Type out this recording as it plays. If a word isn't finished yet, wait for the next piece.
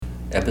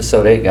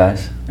Episode 8,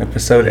 guys.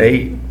 Episode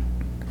 8,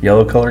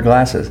 yellow color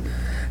glasses.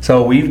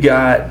 So we've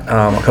got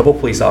a couple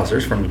police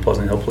officers from the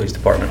Pleasant Hill Police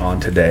Department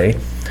on today,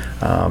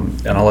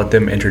 and I'll let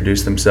them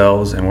introduce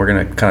themselves, and we're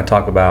going to kind of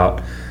talk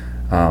about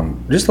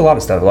just a lot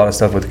of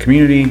stuff with the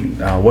community,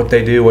 what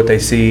they do, what they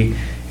see,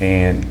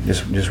 and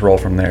just roll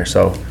from there.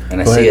 So, and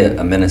I see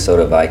a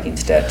Minnesota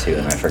Vikings tattoo,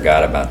 and I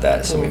forgot about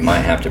that, so we might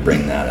have to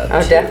bring that up.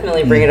 I'll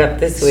definitely bring it up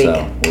this week.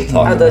 So we'll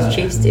talk How about those it.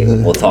 Chiefs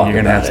do. We'll talk You're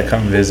going to about have it. to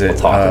come visit. We'll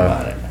talk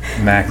about it.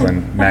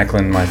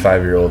 Macklin, my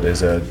 5-year-old,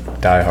 is a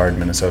diehard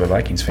Minnesota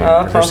Vikings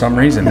fan for some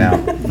reason now.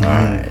 All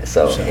right,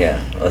 so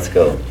yeah, let's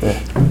go.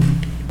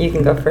 You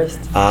can go first.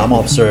 I'm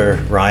Officer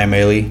Ryan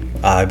Mayle.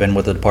 I've been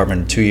with the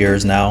department 2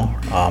 years now.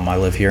 I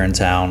live here in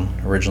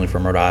town, originally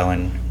from Rhode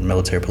Island,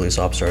 military police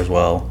officer as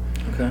well.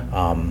 Okay.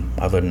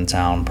 I've lived in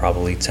town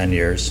probably 10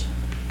 years.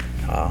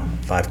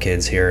 5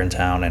 kids here in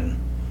town, and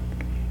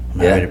I'm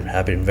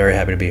very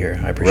happy to be here.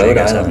 I appreciate you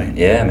guys having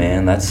me. Yeah,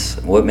 man. That's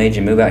what made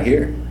you move out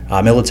here.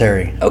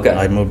 Military. Okay.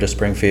 I moved to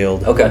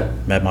Springfield. Okay.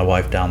 Met my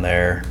wife down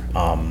there.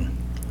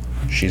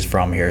 She's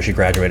from here. She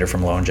graduated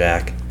from Lone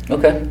Jack.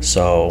 Okay.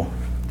 So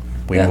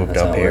we moved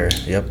up here.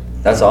 Yep.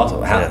 That's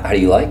awesome. How do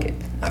you like it?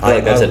 I feel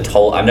like that's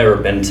I've never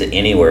been to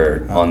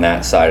anywhere on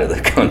that side of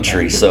the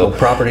country, so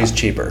property's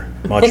cheaper,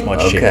 much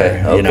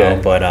cheaper. You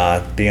know,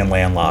 but being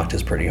landlocked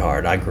is pretty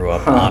hard. I grew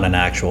up on an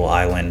actual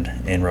island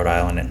in Rhode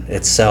Island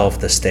itself.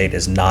 The state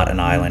is not an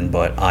island,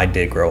 but I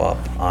did grow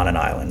up on an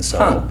island,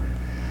 so.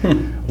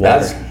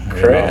 That's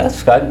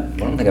crazy. I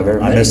don't think I've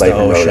ever met anybody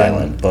from Rhode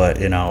Island. But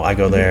I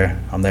go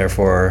there. I'm there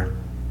for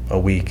a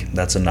week.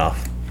 That's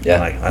enough.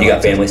 Yeah. You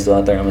got family still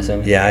out there, I'm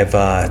assuming? Yeah, I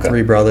have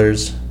 3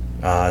 brothers,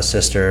 a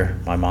sister.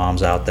 My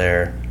mom's out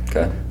there.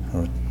 Okay.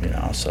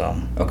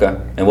 So. Okay.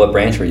 And what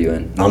branch were you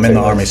in? I'm in the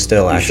Army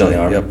still, actually. You're still in the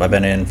Army? Yep. I've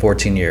been in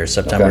 14 years.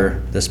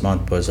 September this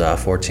month was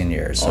 14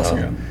 years. So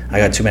awesome. I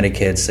got too many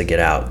kids to get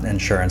out.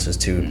 Insurance is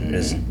too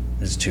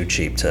is too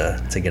cheap to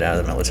get out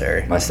of the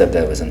military. My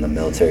stepdad was in the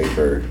military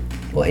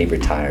he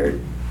retired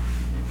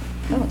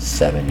about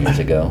 7 years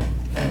ago,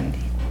 and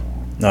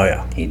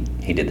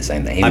he did the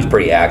same thing. He was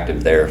pretty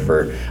active there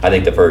for I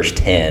think the first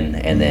 10,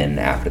 and then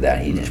after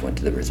that he just went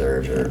to the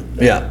reserves.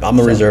 I'm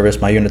a reservist.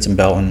 My unit's in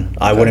Belton. Okay.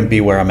 I wouldn't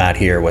be where I'm at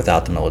here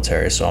without the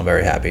military, so I'm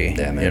very happy.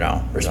 Yeah,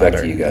 man. Respect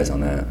to you guys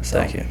on that. So.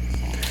 Thank you.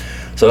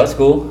 So that's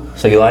cool.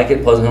 So you like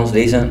it? Pleasant Hill's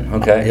decent?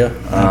 Okay. Yeah,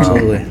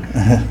 absolutely.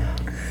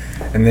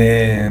 And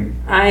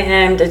then I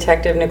am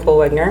Detective Nicole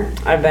Wegner.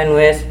 I've been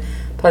with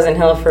Pleasant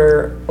Hill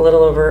for a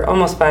little over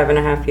almost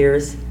 5.5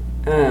 years.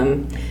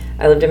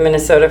 I lived in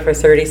Minnesota for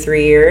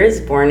 33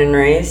 years, born and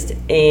raised,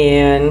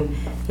 and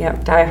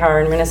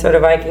diehard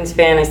Minnesota Vikings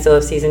fan. I still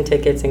have season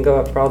tickets and go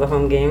up for all the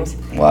home games.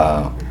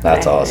 Wow,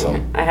 that's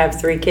awesome. I have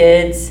 3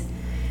 kids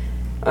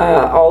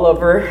all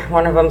over.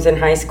 One of them's in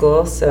high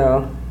school,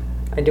 so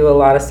I do a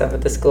lot of stuff at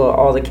the school.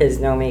 All the kids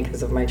know me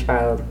because of my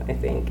child, I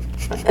think.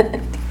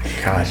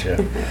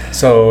 Gotcha.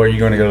 So are you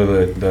going to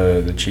go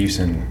to the Chiefs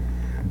and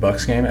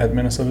Bucks game at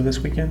Minnesota this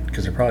weekend?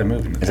 Because they're probably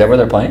moving. Is that where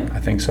they're playing? I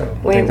think so.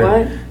 Wait,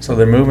 what? So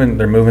they're moving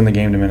the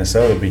game to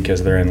Minnesota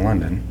because they're in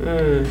London.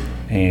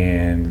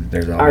 And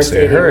there's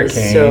obviously a hurricane.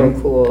 Is so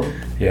cool.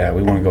 Yeah,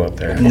 we want to go up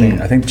there.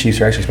 I think the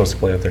Chiefs are actually supposed to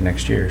play up there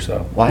next year.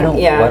 So why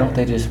don't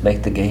they just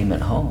make the game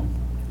at home?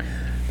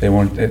 They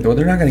want. Well,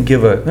 they're not going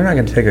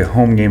to take a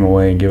home game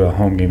away and give a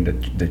home game to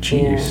the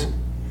Chiefs. Yeah.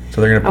 So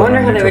they're going to. I wonder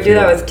how they would do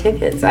that with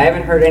tickets. I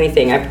haven't heard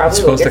anything. I probably. It's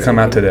supposed to come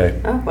out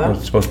today. Oh well.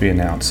 It's supposed to be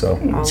announced. So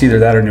it's either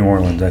that or New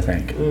Orleans, I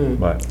think.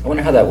 But I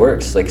wonder how that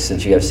works. Like,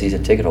 since you have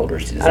season ticket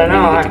holders, does that mean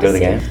you get to go to the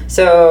game?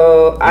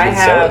 So I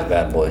have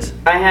bad boys.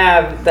 I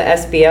have the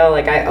SBL.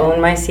 Like, I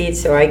own my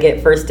seats, so I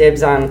get first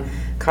dibs on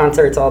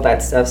concerts, all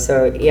that stuff.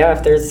 So yeah,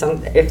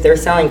 if they're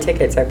selling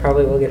tickets, I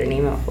probably will get an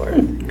email for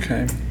it.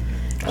 Okay.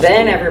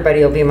 Then everybody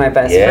will be my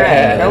best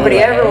friend. Nobody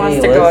ever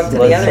wants to go up to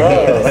the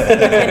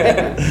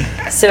other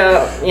games.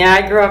 So,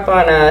 I grew up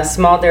on a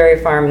small dairy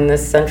farm in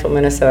this central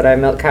Minnesota. I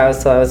milked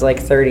cows till I was like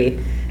 30,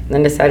 and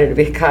then decided to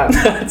be a cop.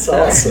 That's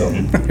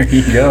awesome. There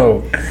you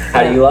go.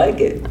 How do you like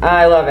it?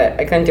 I love it.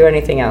 I couldn't do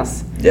anything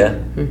else. Yeah?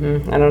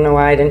 I don't know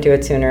why I didn't do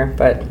it sooner,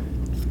 but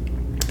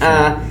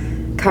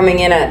coming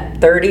in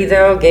at 30,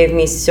 though, gave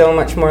me so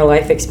much more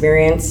life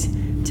experience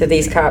to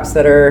these cops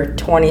that are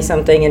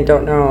 20-something and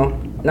don't know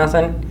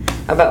nothing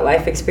about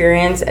life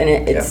experience, and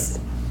it's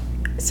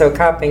so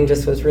copping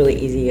just was really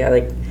easy. I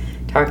like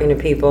talking to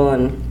people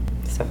and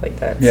stuff like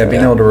that. Yeah,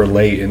 being able to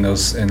relate in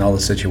all the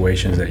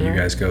situations that you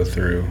guys go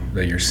through,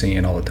 that you're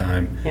seeing all the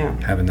time. Yeah,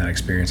 having that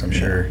experience, I'm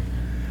sure.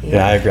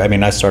 Yeah, I agree. I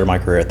mean, I started my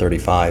career at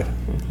 35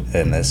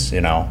 in this.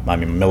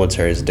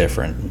 Military is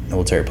different.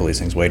 Military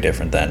policing is way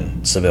different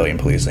than civilian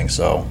policing.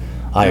 So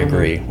I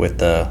agree with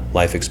the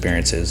life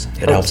experiences.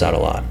 It helps out a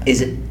lot.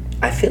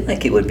 I feel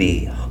like it would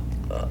be,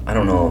 I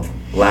don't know,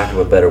 lack of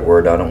a better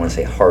word, I don't want to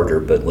say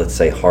harder, but let's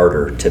say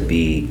harder to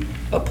be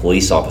a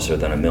police officer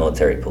than a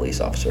military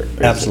police officer.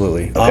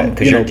 Absolutely.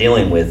 Because you're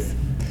dealing with...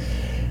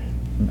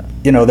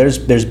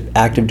 there's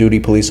active duty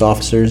police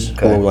officers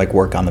who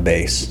work on the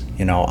base.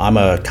 I'm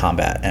a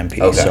combat MP,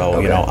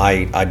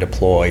 I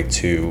deploy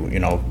to,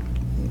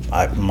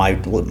 my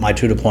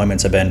 2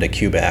 deployments have been to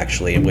Cuba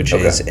actually, which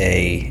is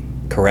a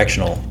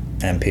correctional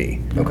MP.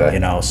 Okay. You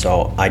know,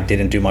 so I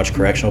didn't do much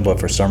correctional, but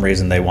for some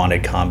reason they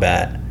wanted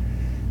combat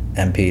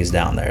MPs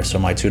down there. So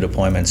my 2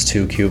 deployments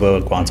to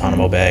Cuba,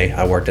 Guantanamo Bay,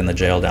 I worked in the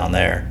jail down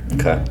there.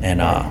 Okay.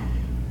 And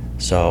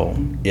so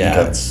yeah,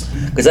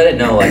 because I didn't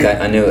know, like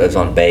I knew it was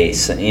on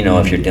base, and you know,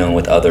 if you're dealing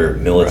with other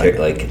military,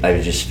 like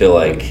I just feel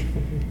like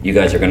you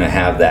guys are going to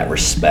have that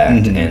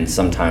respect, and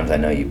sometimes I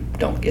know you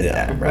don't get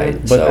that, right?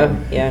 But So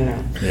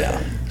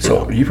yeah.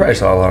 So you probably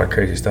saw a lot of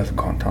crazy stuff in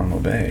Guantanamo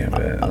Bay. I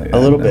bet. Like, a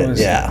little bit,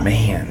 yeah.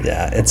 Man,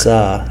 yeah. It's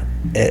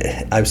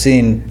I've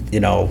seen, you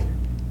know,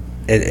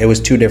 it was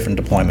 2 different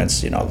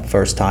deployments. You know, the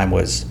first time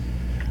was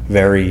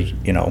very,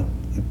 you know,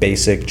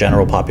 basic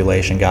general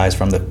population guys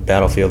from the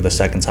battlefield. The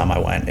second time I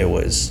went, it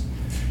was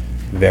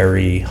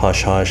very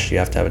hush hush. You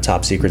have to have a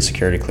top secret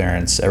security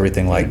clearance,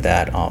 everything like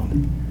that.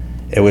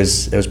 It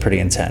was pretty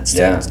intense.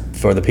 Yeah.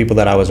 For the people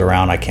that I was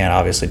around, I can't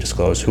obviously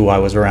disclose who I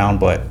was around,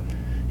 but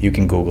you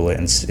can Google it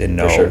and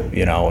know,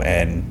 you know,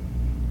 and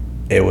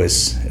it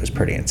was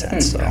pretty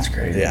intense. So, that's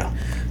crazy. Yeah.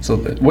 So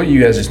what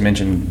you guys just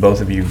mentioned, both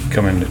of you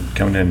coming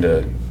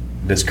into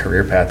this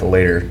career path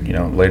later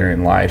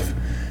in life.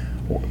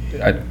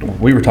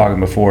 We were talking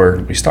before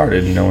we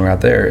started, you know, when we were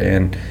out there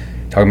and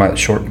talking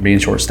about being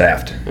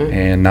short-staffed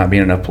and not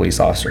being enough police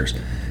officers.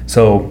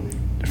 So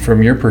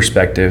from your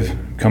perspective,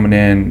 coming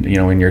in, you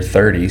know, in your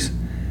 30s,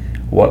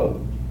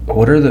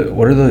 what are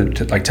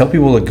the like, tell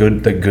people the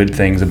good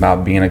things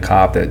about being a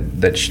cop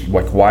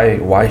like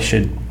why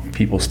should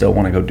people still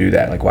want to go do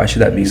that? Like, why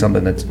should that be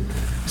something that's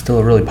still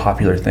a really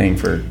popular thing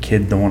for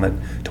kids to want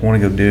to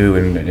go do,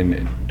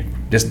 and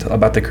just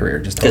about the career?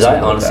 Just because I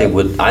honestly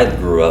I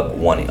grew up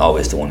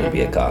always to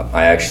be a cop.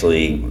 I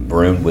actually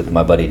roomed with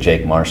my buddy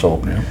Jake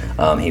Marshall.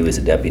 Yeah. He was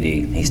a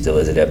deputy. He still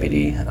is a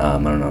deputy. I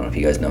don't know if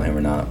you guys know him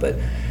or not, but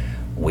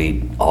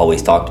we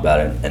always talked about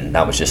it, and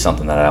that was just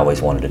something that I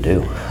always wanted to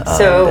do.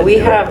 So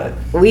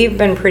we've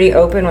been pretty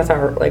open with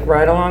our like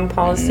ride along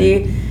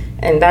policy,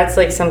 and that's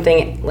like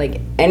something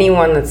like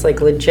anyone that's like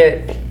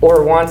legit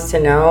or wants to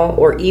know,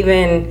 or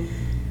even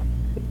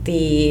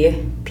the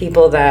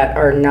people that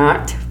are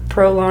not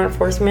pro law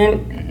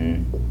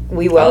enforcement,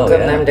 we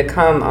welcome them to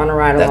come on a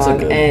ride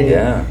along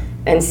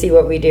and see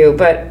what we do.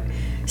 But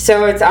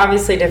so it's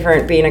obviously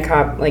different being a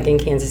cop like in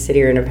Kansas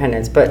City or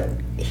Independence, but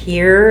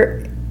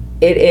here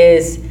it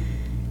is,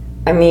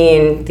 I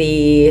mean,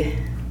 the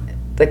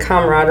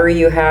camaraderie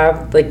you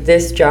have, like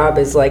this job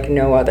is like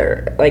no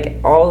other.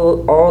 Like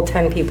all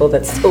 10 people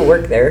that still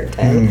work there,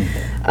 10.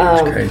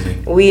 That's crazy.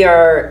 We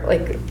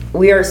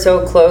are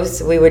so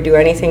close. We would do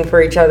anything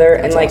for each other.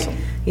 That's and like awesome.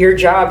 Your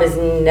job is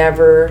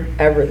never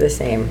ever the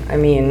same. I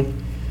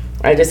mean,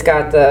 I just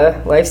got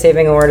the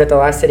life-saving award at the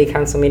last city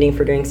council meeting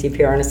for doing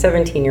CPR on a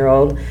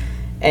 17-year-old,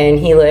 and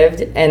he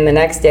lived. And the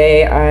next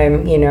day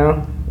I'm, you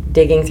know,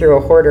 digging through a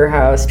hoarder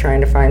house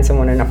trying to find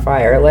someone in a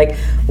fire. Like,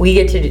 we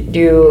get to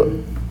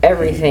do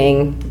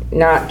everything,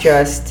 not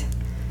just,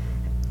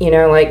 you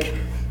know, like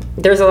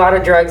there's a lot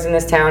of drugs in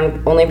this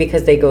town only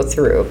because they go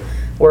through.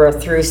 We're a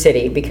through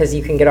city because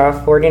you can get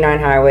off 49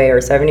 highway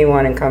or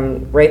 71 and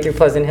come right through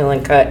Pleasant Hill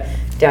and cut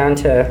down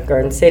to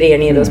Garden City,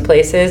 any of those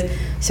places.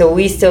 So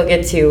we still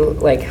get to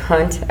like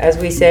hunt, as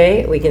we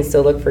say. We can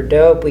still look for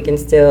dope. We can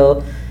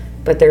still,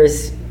 but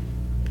there's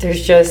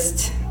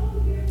just,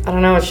 I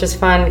don't know, it's just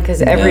fun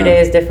because every day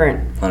is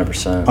different.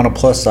 100%. On a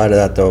plus side of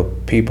that, though,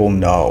 people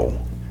know,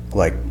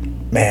 like,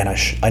 man,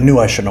 I knew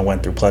I shouldn't have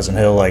went through Pleasant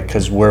Hill, like,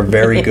 because we're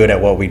very good at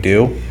what we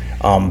do.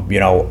 You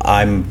know,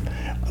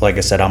 like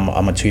I said, I'm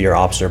a 2-year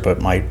officer, but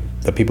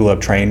the people who have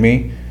trained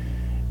me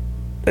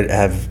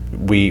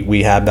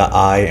we have the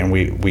eye, and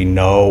we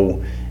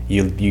know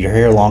you're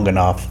here long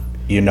enough,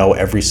 you know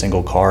every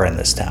single car in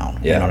this town.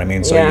 You know what I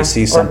mean? So you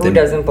see something, or who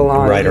doesn't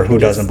belong, right? Or who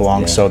doesn't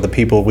belong. So the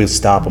people, we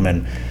stop them,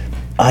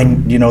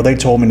 and you know, they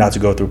told me not to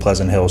go through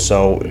Pleasant Hill,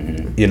 so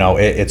you know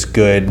it's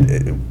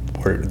good.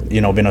 We're, you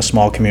know, being a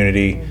small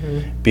community,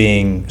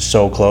 being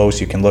so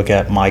close, you can look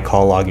at my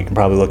call log, you can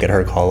probably look at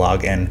her call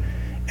log, and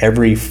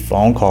every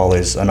phone call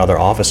is another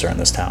officer in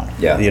this town.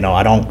 Yeah. You know,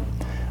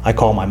 I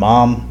call my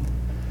mom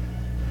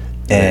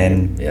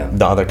and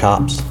the other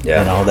cops.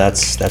 Yeah. You know,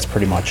 that's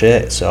pretty much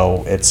it.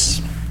 So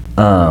it's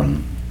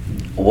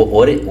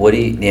what do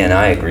you, and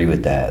I agree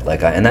with that.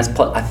 Like, I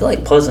feel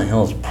like Pleasant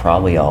Hill's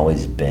probably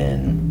always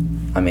been,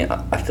 I mean,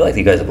 I feel like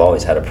you guys have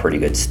always had a pretty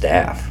good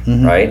staff,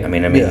 right? I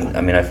mean,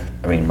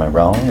 am I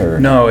wrong, or?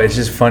 No, it's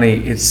just funny.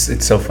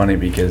 It's so funny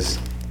because,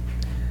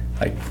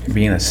 like,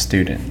 being a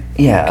student.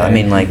 Yeah, okay? I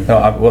mean, like.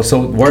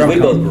 So where we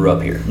both grew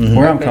up here.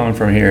 Where I'm coming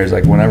from here is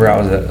like whenever I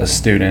was a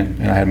student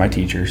and I had my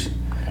teachers,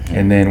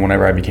 and then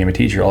whenever I became a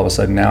teacher, all of a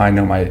sudden now I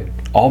know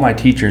all my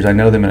teachers. I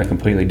know them in a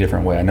completely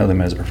different way. I know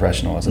them as a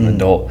professional, as an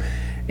adult.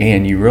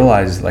 And you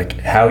realize like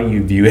how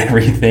you view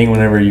everything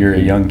whenever you're a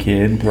young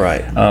kid,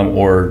 right?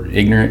 Or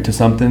ignorant to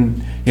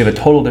something. You have a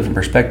total different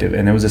perspective,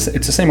 and it's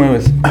the same way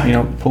with, you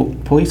know,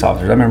 police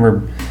officers. I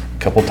remember a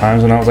couple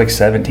times when I was like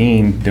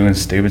 17 doing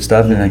stupid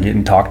stuff and then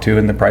getting talked to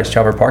in the Price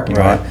Chopper parking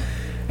lot,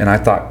 and I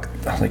thought,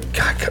 I was like,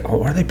 God,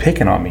 why are they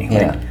picking on me?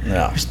 Yeah.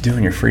 Like, just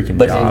doing your freaking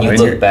But job. then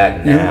you look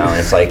back now, and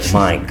it's like,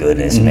 my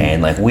goodness,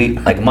 man.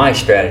 Like my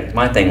strategy,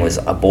 my thing was,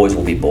 boys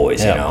will be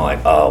boys. You know, like,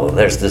 oh, well,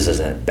 this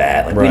isn't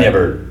bad. Like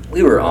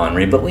we were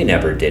ornery, but we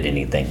never did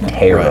anything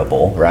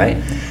terrible, right?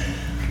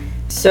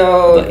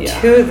 So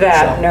to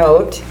that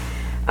note,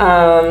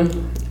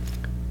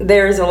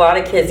 there's a lot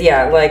of kids,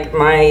 like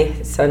my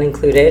son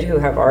included, who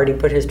have already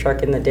put his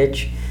truck in the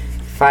ditch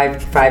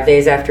five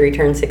days after he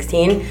turned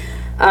 16.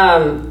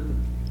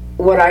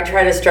 What I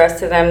try to stress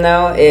to them,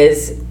 though,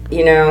 is,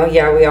 we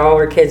all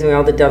were kids and we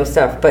all did dumb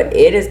stuff, but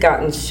it has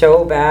gotten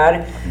so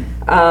bad.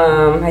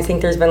 I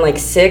think there's been like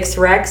 6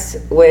 wrecks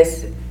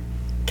with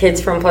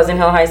kids from Pleasant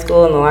Hill High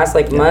School in the last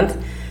month.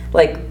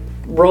 Like,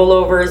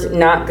 rollovers,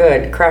 not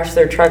good. Crashed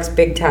their trucks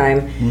big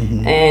time.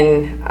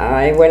 And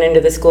I went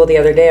into the school the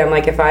other day. I'm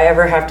like, if I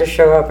ever have to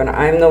show up and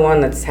I'm the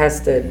one that has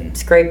to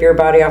scrape your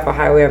body off a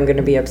highway, I'm going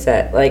to be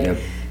upset. Like,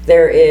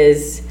 there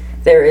is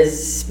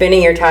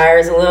spinning your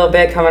tires a little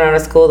bit coming out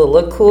of school to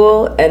look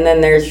cool, and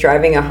then there's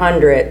driving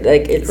 100.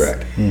 Like, it's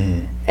correct.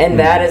 And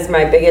that is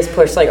my biggest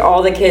push. Like,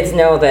 all the kids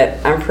know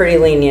that I'm pretty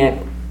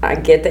lenient. I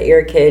get that you're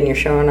a kid and you're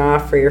showing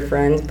off for your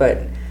friends, but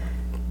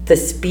the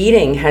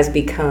speeding has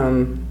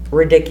become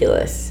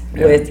ridiculous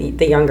with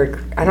the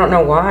younger. I don't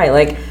know why.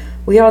 Like,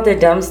 we all did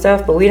dumb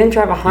stuff, but we didn't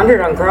drive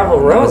 100 on gravel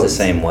roads. I was the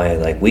same way.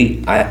 Like,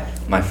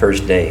 my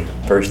first day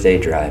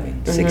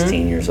driving,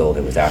 16 years old.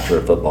 It was after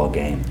a football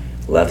game.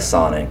 Left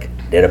Sonic,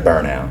 did a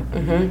burnout,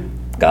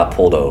 got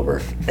pulled over.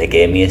 They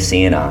gave me a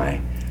CNI.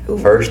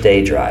 First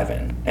day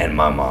driving, and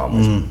my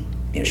mom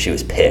was, she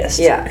was pissed.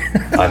 Yeah.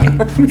 I mean,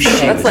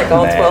 that's like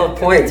all 12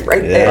 points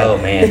right there. Oh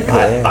man,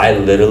 I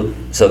literally.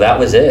 So that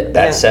was it.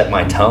 That set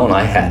my tone.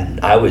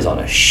 I was on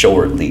a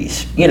short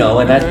leash,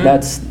 and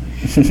that's.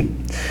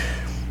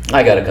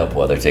 I got a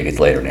couple other tickets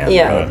later down the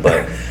road,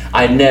 but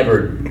I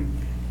never.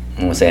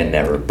 I won't say I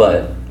never,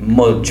 but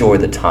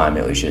majority of the time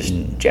it was just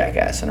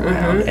jackassing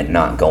around and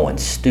not going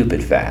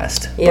stupid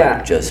fast,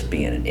 but just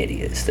being an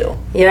idiot still.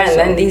 Yeah, and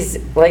then these,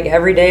 like,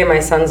 every day my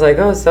son's like,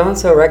 oh,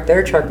 so-and-so wrecked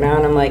their truck now,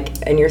 and I'm like,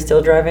 and you're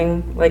still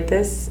driving like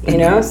this,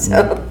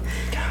 so.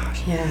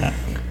 Gosh. Yeah.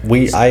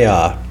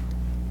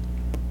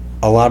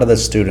 A lot of the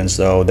students,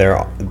 though,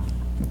 they're,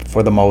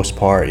 for the most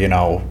part,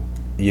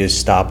 you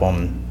stop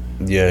them,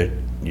 you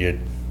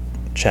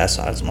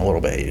chastise them a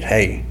little bit.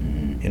 Hey,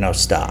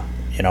 stop.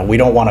 We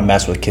don't want to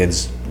mess with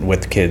kids'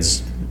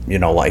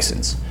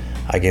 license.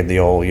 I gave the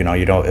old,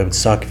 it would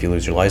suck if you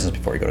lose your license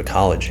before you go to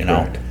college,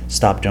 Correct.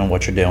 Stop doing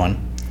what you're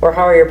doing. Or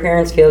how are your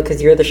parents feel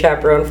because you're the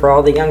chaperone for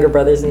all the younger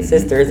brothers and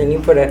sisters, and you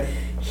put a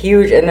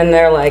huge, and then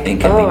they're like,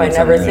 oh, I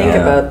never think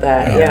about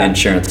that. Yeah.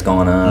 Insurance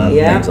going up,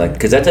 things like,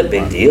 because that's a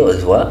big deal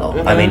as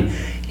well. I mean,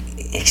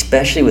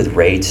 especially with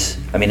rates.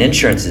 I mean,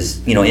 insurance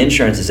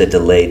is a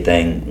delayed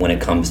thing when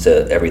it comes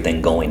to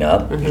everything going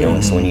up.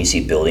 So when you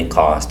see building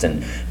costs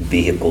and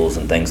vehicles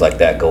and things like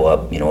that go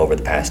up, over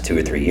the past 2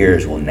 or 3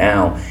 years, well,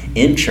 now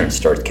insurance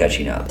starts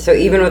catching up. So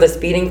even with a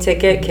speeding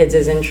ticket, kids'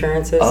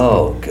 insurances?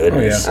 Oh,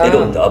 goodness.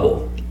 It'll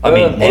double. I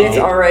mean, and it's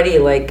already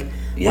like,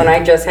 when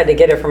I just had to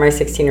get it for my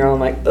 16-year-old, I'm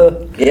like,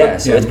 ugh. Yeah,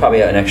 so it's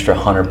probably an extra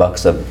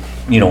 $100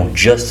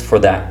 just for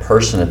that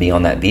person to be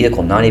on that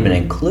vehicle, not even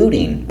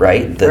including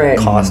the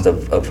cost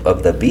of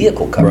the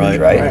vehicle coverage,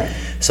 right?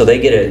 So they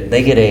get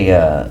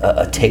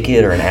a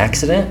ticket or an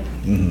accident,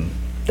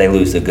 they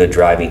lose the good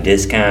driving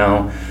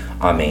discount.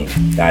 I mean,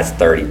 that's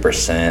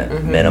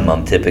 30%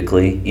 minimum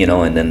typically,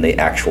 and then the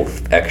actual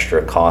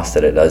extra cost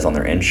that it does on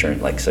their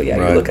insurance. Like, so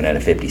you're looking at a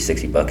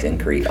 $50-$60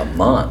 increase a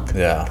month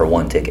for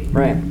one ticket.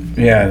 Right.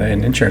 Yeah,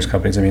 and insurance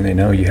companies, I mean, they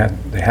know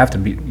they have to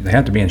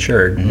be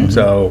insured.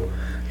 So,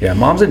 yeah,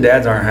 moms and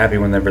dads aren't happy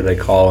whenever they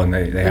call and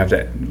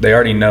they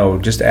already know,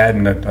 just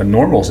adding a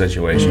normal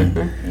situation.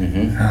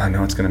 I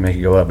know it's going to make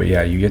it go up, but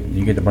yeah, you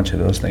get a bunch of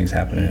those things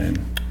happening, and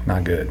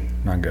not good.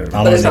 I'm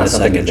gonna need a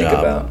second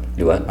job.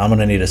 Do what? I'm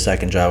gonna need a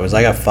second job because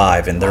I got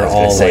 5, and they're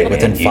all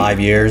within 5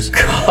 years.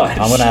 Gosh.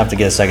 I'm gonna have to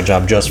get a second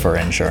job just for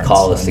insurance.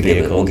 Call us to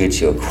we'll get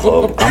you a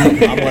quote.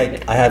 I'm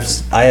like, I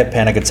have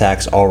panic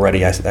attacks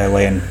already. I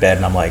lay in bed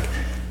and I'm like,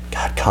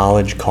 God,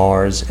 college,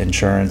 cars,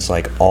 insurance,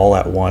 like all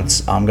at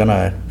once. I'm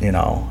gonna,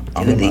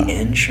 the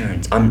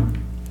insurance.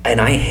 And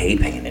I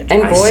hate paying insurance.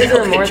 And boys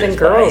are more than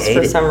girls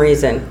for some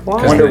reason.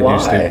 I wonder why.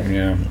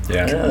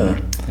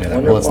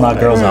 Well, it's not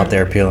girls out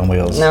there peeling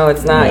wheels. No,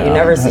 it's not. You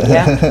never see.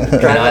 Yeah.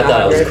 And I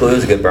thought it was cool. It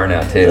was a good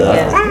burnout too.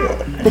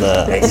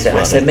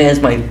 I said, man, it's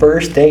my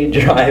first day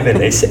driving.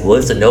 They said, well,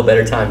 it's no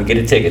better time to get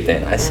a ticket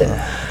then. I said,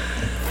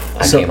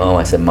 I came home.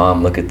 I said,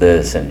 Mom, look at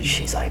this, and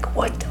she's like,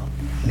 what the?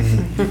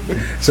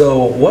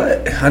 So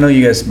what? I know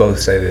you guys both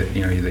say that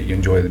that you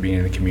enjoy being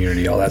in the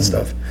community, all that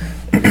stuff.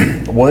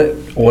 What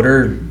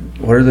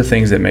are the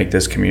things that make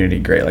this community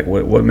great? Like,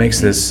 what makes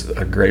this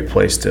a great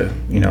place to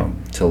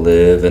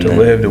live and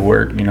to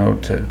work, to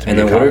and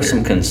then what are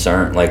some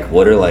concerns? Like,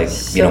 what are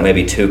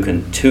maybe two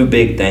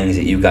big things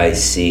that you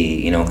guys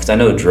see? Because I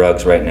know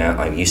drugs right now.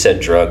 Like you said,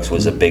 drugs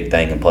was a big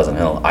thing in Pleasant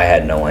Hill. I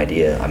had no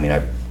idea. I mean,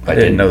 I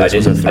didn't know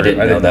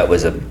that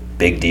was a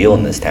big deal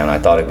in this town. I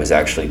thought it was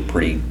actually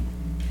pretty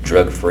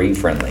drug-free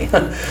friendly. So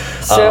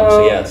let's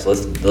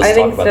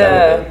talk about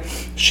that a little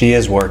bit. She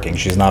is working.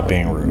 She's not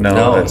being rude.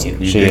 No, she you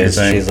is. do your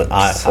thing. She's.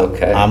 It's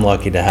okay. I'm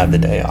lucky to have the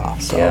day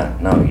off. So. Yeah,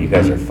 no, you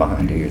guys are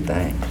fine. Do your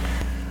thing.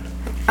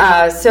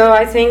 So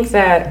I think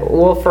that,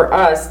 well, for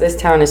us, this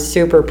town is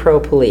super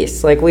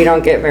pro-police. Like, we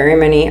don't get very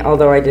many,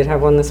 although I did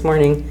have one this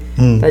morning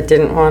that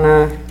didn't want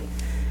to,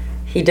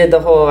 he did the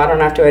whole, I don't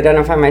have to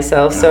identify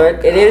myself. So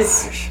it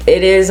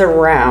is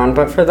around,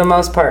 but for the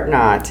most part,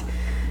 not.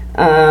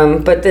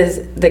 But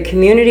the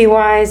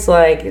community-wise,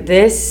 like,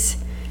 this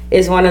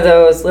is one of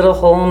those little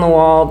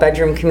hole-in-the-wall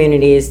bedroom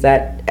communities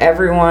that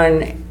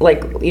everyone,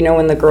 like, you know,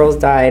 when the girls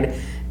died,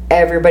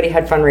 everybody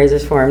had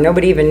fundraisers for them.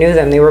 Nobody even knew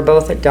them. They were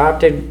both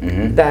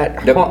adopted, that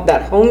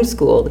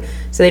homeschooled,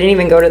 so they didn't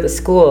even go to the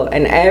school,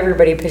 and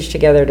everybody pitched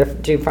together to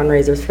do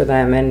fundraisers for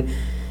them. And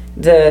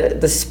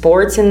the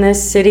sports in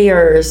this city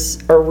are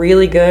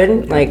really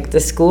good. Like,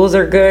 the schools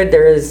are good.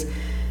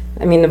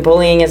 The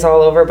bullying is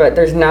all over, but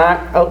there's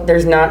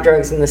not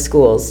drugs in the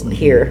schools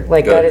here.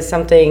 Like, Good. that is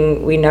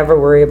something we never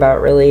worry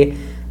about, really.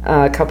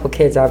 A couple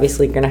kids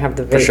obviously going to have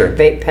the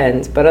vape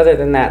pens, but other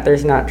than that,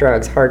 there's not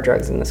hard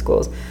drugs in the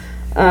schools.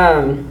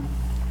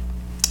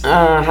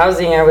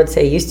 Housing, I would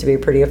say, used to be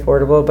pretty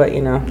affordable, but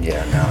you know.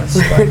 Yeah, now it's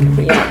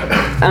spiking.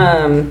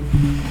 Yeah.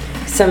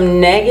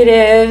 Some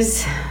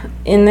negatives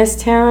in this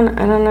town,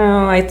 I don't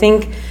know. I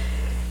think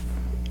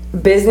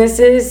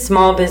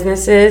small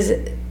businesses,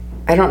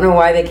 I don't know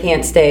why they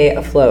can't stay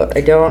afloat.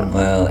 I don't.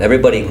 Well,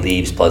 everybody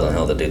leaves Pleasant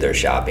Hill to do their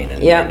shopping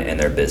and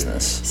their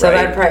business. So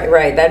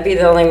that'd be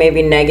the only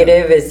maybe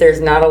negative is there's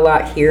not a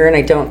lot here, and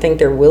I don't think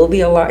there will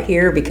be a lot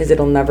here because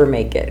it'll never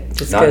make it.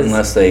 Not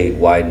unless they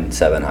widen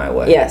 7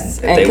 Highway. Yes.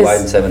 If they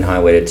widen 7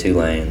 Highway to 2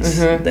 lanes,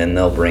 then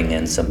they'll bring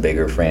in some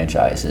bigger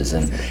franchises,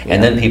 and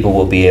then people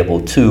will be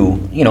able to,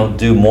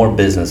 do more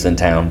business in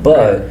town,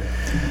 but.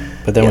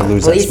 But then we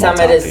lose Lee that small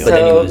Summit top is feel. But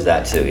then you lose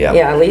that too, yeah.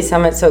 Yeah, Lee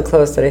Summit's so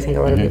close that I think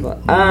a lot of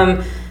people.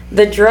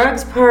 The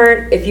drugs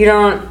part, if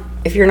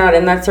you're not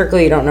in that circle,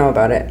 you don't know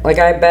about it. Like,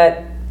 I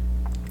bet,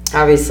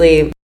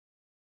 obviously,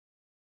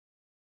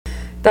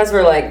 that's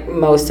where like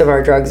most of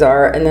our drugs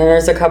are, and then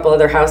there's a couple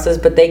other houses,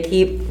 but they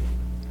keep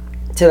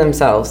to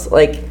themselves.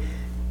 Like,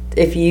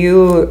 if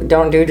you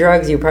don't do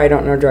drugs, you probably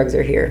don't know drugs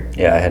are here.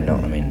 Yeah, I had no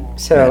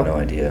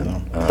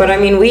idea.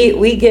 But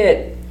we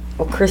get.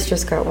 Well, Chris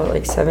just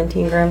got,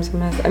 17 grams of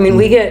meth?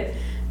 We get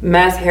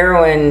meth,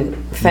 heroin,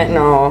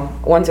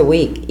 fentanyl once a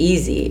week,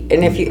 easy.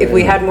 And if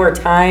we had more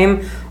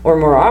time or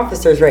more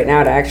officers right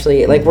now to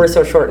actually, like, we're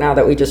so short now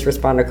that we just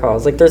respond to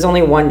calls. Like, there's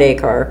only one day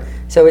car,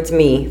 so it's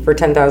me for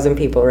 10,000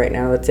 people right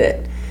now, that's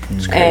it.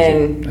 That's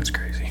crazy. That's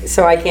crazy.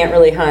 So I can't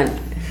really hunt.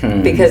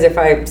 Because if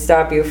I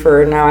stop you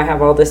for, now I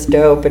have all this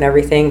dope and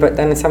everything, but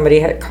then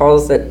somebody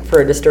calls it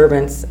for a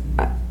disturbance,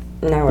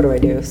 now what do I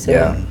do? So,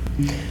 yeah.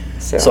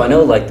 So I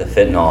know, like, the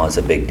fentanyl is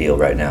a big deal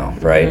right now,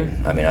 right?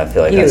 I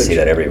feel like I see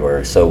that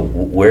everywhere. So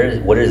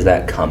what is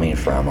that coming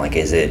from? Like,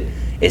 is it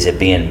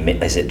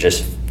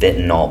just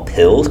fentanyl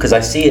pills? Because I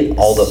see it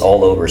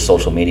all over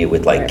social media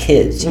with, like,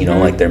 kids,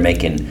 like they're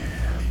making.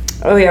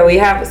 Oh yeah, we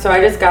have. So I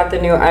just got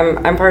the new.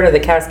 I'm part of the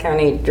Cass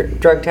County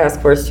Drug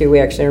Task Force too. We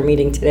actually are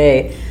meeting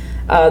today.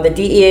 The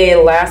DEA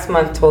last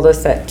month told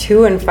us that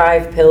 2 and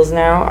 5 pills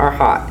now are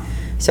hot.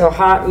 So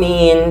hot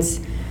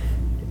means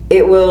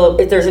it will,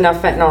 if there's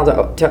enough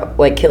fentanyl to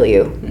like kill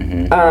you,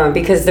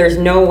 because there's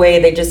no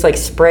way they just like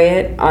spray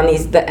it on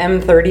the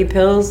M30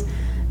 pills.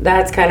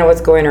 That's kind of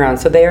what's going around.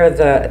 So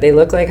they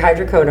look like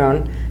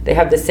hydrocodone. They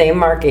have the same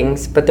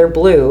markings, but they're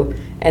blue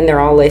and they're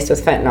all laced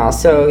with fentanyl.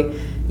 So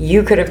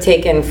you could have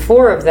taken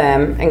 4 of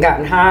them and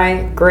gotten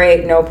high,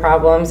 great, no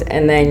problems,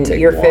 and then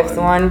your 5th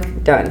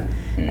one, done.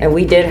 And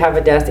we did have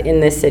a death in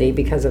this city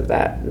because of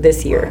that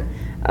this year.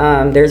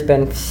 There's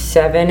been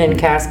 7 in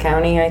Cass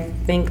County, I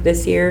think,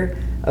 this year,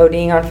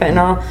 ODing on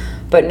fentanyl.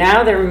 But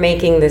now they're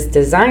making this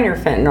designer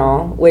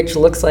fentanyl, which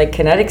looks like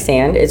kinetic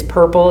sand. It's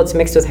purple, it's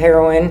mixed with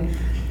heroin.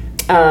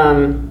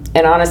 And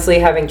honestly,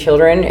 having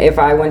children, if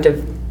I wouldn't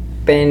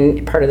have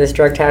been part of this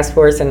drug task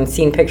force and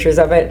seen pictures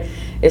of it,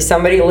 if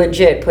somebody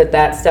legit put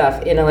that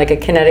stuff in a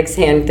kinetic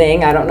sand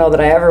thing, I don't know that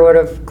I ever would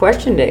have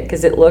questioned it,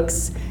 because it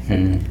looks,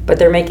 but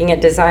they're making it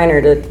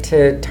designer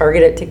to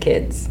target it to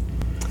kids.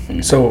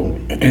 So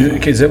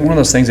is it one of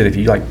those things that if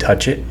you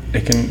touch it,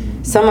 it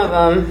can? Some of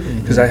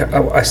them. Because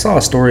I saw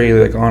a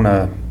story on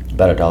a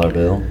about a dollar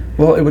bill.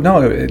 Well, it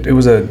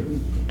was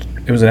an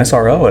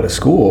SRO at a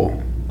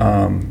school,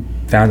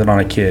 found it on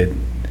a kid,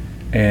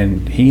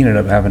 and he ended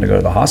up having to go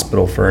to the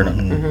hospital for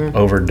an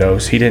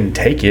overdose. He didn't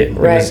take it.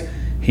 Right.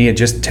 He had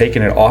just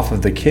taken it off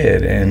of the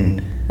kid,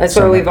 and that's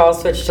why we've all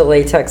switched to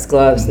latex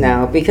gloves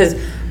now, because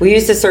we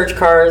used to search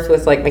cars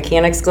with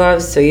mechanics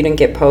gloves so you didn't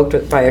get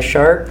poked by a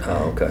shark.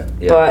 Oh, okay.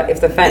 Yeah. But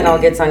if the fentanyl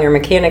gets on your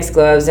mechanics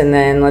gloves, and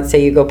then let's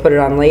say you go put it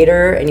on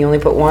later and you only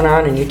put one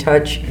on and you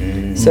touch,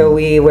 so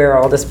we wear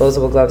all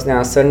disposable gloves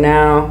now. So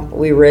now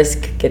we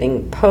risk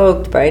getting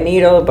poked by a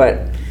needle, but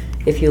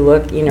if you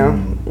look,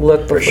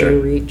 look before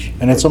you reach.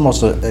 And it's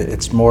almost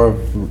it's more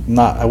of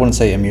not, I wouldn't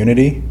say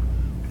immunity,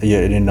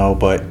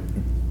 but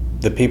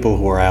the people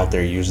who are out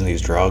there using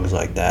these drugs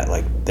like that,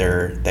 like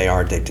they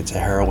are addicted to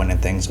heroin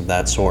and things of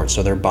that sort.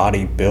 So their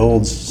body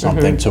builds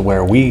something to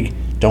where we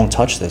don't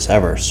touch this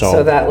ever.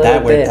 So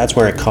that's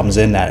where it comes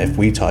in, that if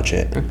we touch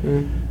it,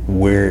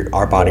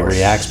 our body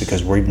reacts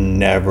because we're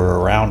never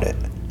around it.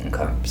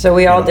 Okay. So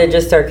we all did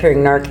just start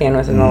carrying Narcan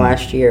within the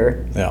last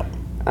year. Yeah.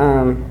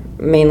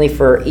 Mainly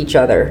for each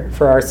other,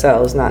 for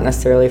ourselves, not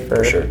necessarily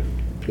for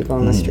people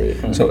on the street.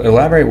 So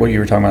elaborate what you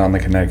were talking about on the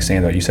kinetic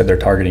standout. You said they're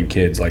targeting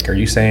kids. Like, are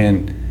you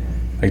saying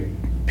like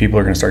people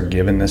are going to start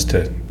giving this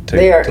to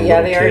they are, to yeah,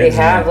 little they already kids?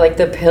 have, like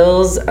the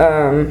pills.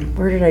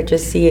 Where did I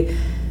just see?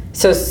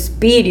 So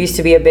speed used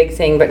to be a big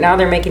thing, but now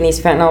they're making these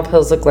fentanyl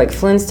pills look like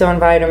Flintstone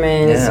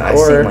vitamins. Yeah, I've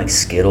seen like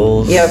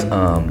Skittles,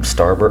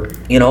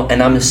 Starburst,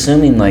 and I'm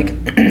assuming like.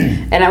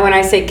 And when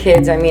I say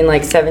kids, I mean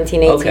like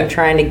 17, 18,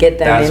 trying to get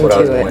them That's into it.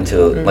 That's what I was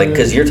going to, like,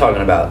 because you're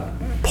talking about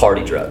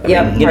party drug.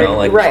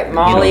 Right,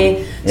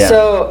 Molly.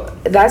 So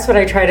that's what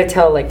I try to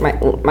tell like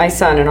my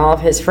son and all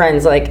of his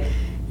friends, like,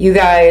 you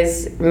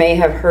guys may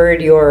have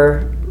heard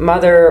your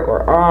mother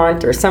or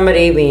aunt or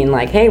somebody being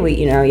like, hey, we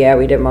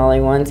did Molly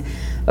once.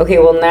 Okay,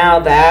 well now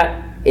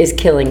that is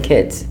killing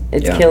kids.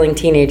 It's killing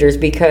teenagers,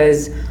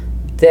 because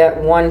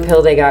that one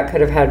pill they got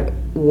could have had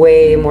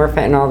way more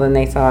fentanyl than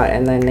they thought,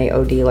 and then they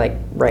OD like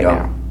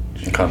now.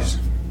 Because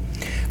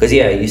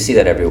you see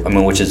that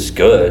which is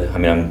good.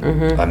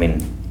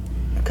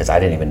 Because I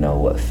didn't even know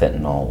what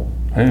fentanyl.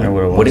 I didn't know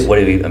what it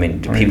was.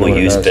 Do people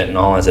use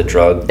fentanyl as a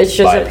drug? It's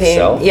just by a pain.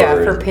 itself,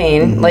 for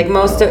pain. Like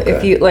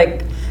if you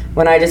like.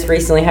 When I just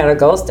recently had a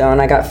gallstone,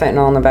 I got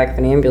fentanyl in the back of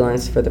an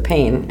ambulance for the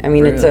pain. I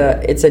mean, really?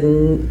 it's a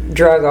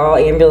drug, all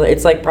ambulance.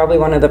 It's like probably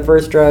one of the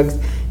first drugs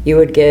you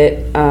would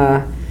get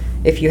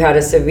if you had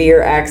a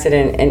severe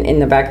accident in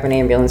the back of an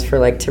ambulance for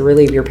like to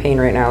relieve your pain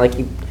right now. Like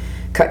you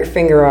cut your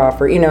finger off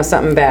or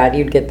something bad,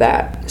 you'd get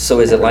that. So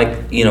is it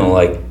like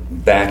like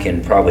back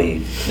in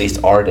probably at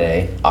least our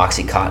day,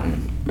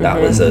 OxyContin?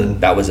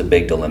 That was a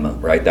big dilemma,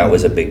 right? That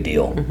was a big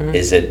deal.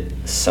 Is it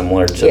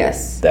similar to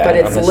that? But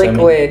it's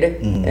liquid,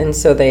 and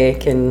so they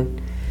can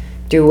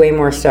do way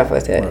more stuff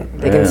with it. Right.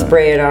 They can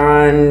spray it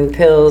on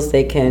pills.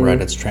 They can. Right,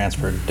 it's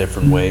transferred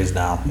different ways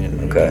now. You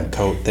can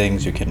coat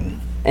things. You can.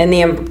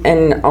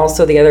 And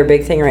also the other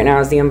big thing right now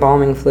is the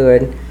embalming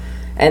fluid,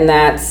 and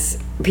that's.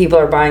 People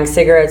are buying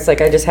cigarettes. Like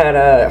I just had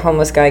a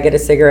homeless guy get a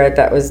cigarette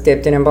that was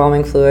dipped in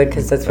embalming fluid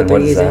because that's what they're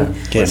using.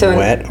 Getting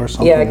wet or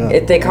something? Yeah,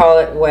 they call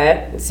it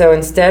wet. So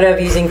instead of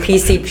using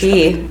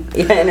PCP,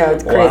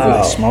 it's crazy.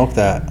 Wow. Smoke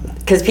that.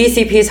 Because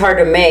PCP is hard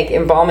to make,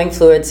 embalming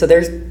fluid. So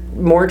there's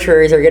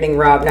mortuaries are getting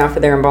robbed now for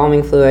their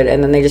embalming fluid,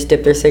 and then they just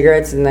dip their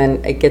cigarettes, and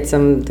then it gets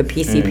them the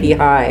PCP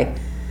high.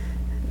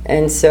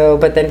 And so,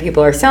 but then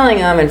people are selling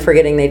them and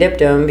forgetting they dipped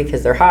them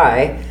because they're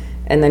high,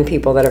 and then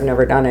people that have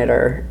never done it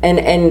are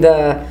and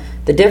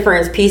the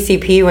difference,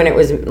 PCP, when it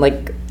was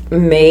like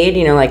made,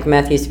 like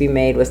meth used to be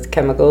made with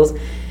chemicals,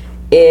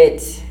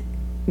 it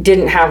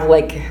didn't have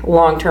like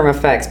long-term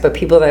effects. But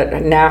people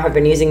that now have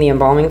been using the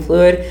embalming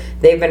fluid,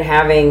 they've been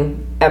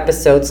having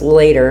episodes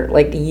later,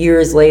 like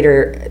years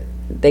later,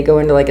 they go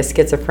into like a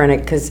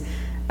schizophrenic because,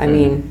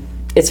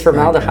 it's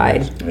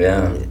formaldehyde.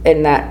 Yeah.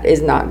 And that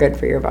is not good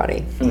for your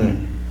body.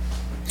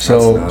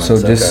 So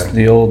just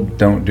the old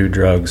 "don't do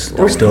drugs"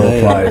 still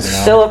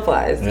applies. Still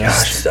applies.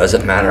 Gosh,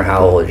 doesn't matter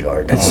how old you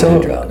are.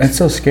 Don't do drugs. It's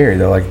so scary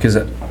though, like because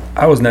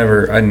I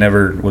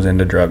never was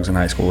into drugs in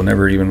high school.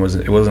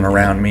 It wasn't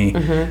around me.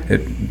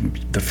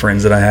 The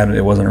friends that I had,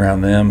 it wasn't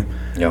around them.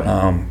 Yep.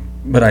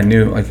 But I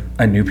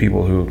knew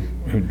people who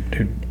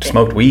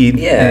smoked weed.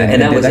 Yeah,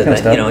 and that was the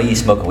thing. You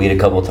smoke weed a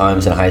couple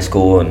times in high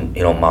school, and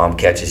mom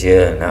catches you,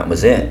 and that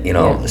was it.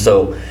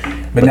 So.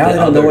 But now they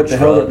don't know what the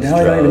hell. Now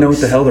they don't even know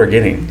what the hell they're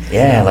getting.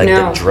 Yeah,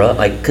 the drug,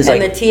 because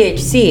the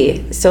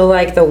THC. So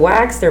the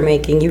wax they're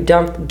making, you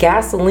dump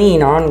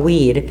gasoline on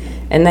weed,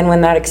 and then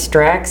when that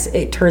extracts,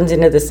 it turns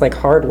into this like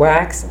hard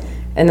wax,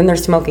 and then they're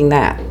smoking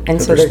that.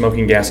 And so they're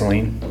smoking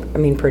gasoline.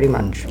 Pretty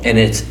much. And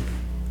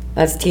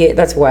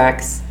that's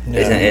wax.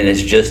 Yeah. And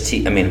it's just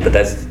but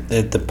that's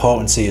the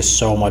potency is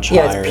so much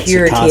higher. It's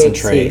pure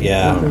concentrate,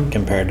 THC.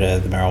 Compared to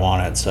the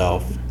marijuana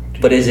itself.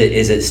 But is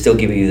it still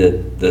giving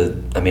you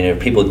are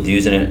people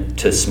using it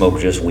to smoke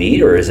just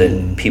weed, or is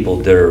it people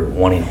that are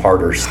wanting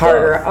harder stuff?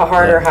 A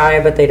harder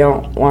high, but they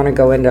don't want to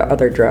go into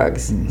other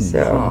drugs.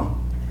 So.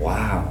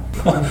 Wow.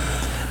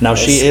 Now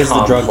she is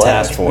the drug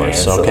task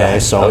force, okay?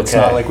 So it's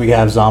not like we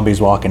have zombies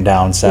walking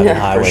down 7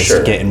 highways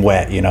getting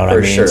wet, you know what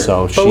I mean? Sure.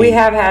 So but we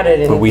have had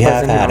it. We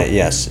have had it,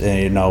 yes.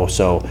 And,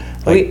 so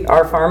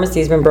our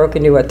pharmacy's been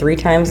broken to 3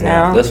 times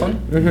now. This one?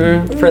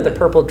 Mm-hmm. For the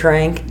purple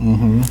drink.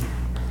 Mm-hmm.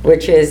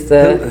 Which is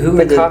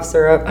the cough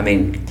syrup.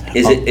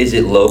 Is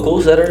it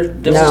locals that are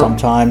doing No.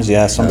 Sometimes,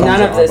 yeah. Sometimes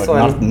none of this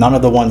one. None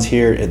of the ones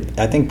here.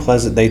 I think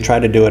Pleasant, they try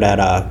to do it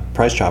at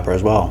Price Chopper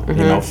as well.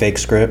 Mm-hmm. Fake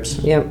scripts.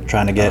 Yep.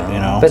 Trying to get,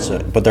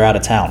 but they're out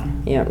of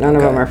town. Yeah, none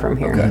of them are from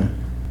here. Okay.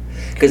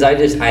 Because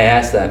I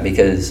asked that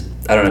because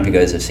I don't know if you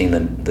guys have seen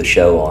the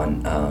show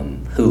on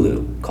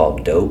Hulu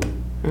called Dope.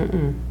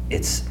 Mm-mm.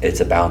 it's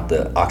about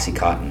the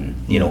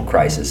OxyContin,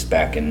 crisis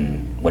back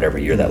in whatever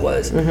year that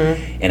was.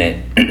 And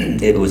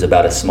it was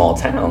about a small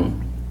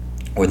town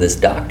where this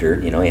doctor,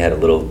 he had a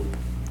little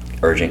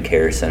urgent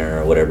care center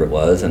or whatever it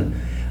was, and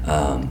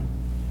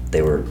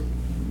they were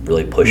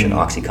really pushing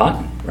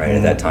OxyContin right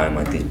at that time,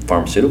 like these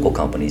pharmaceutical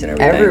companies and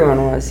everything.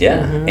 Everyone was.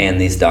 Yeah,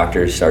 and these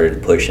doctors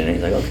started pushing it.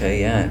 He's like,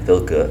 okay, yeah,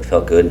 it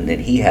felt good. And then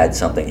he had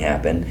something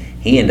happen.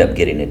 He ended up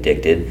getting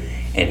addicted,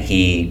 and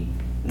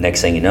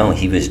next thing you know,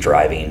 he was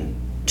driving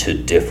to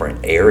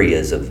different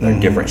areas of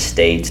different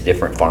states,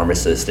 different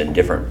pharmacists, and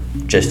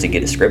just to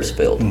get his scripts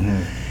filled.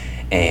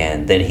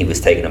 And then he was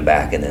taking them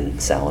back and then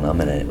selling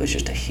them, and it was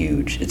just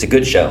it's a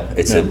good show.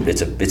 It's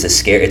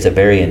a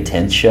very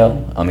intense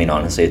show. I mean,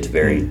 honestly, it's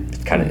very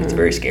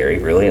very scary,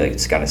 really. Like,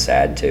 it's kind of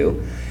sad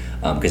too,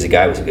 because the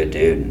guy was a good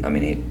dude. I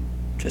mean, he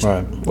just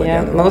went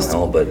down the wrong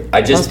hole. But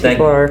I just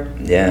think,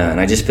 and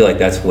I just feel like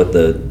that's what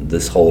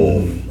this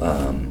whole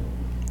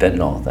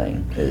fentanyl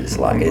thing is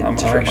like. It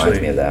just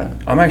reminds me of that.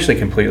 I'm actually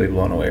completely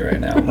blown away right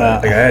now.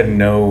 Like, I had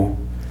no.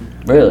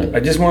 Really? I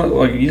just want,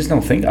 like, you just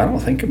don't think, I don't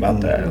think about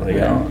that. Like,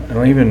 I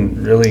don't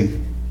even really,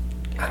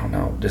 I don't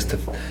know,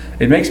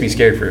 it makes me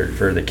scared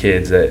for the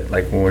kids that,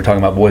 like, when we're talking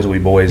about boys will be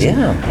boys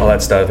and all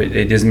that stuff,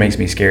 it just makes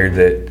me scared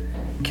that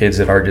kids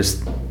that are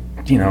just,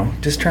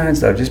 just trying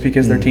stuff just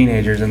because they're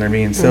teenagers and they're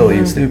being silly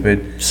and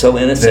stupid. So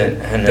innocent.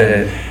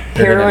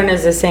 Heroin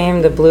is the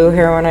same, the blue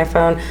heroin I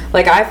found.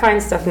 Like, I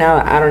find stuff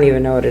now, I don't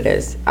even know what it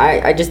is.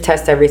 I just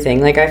test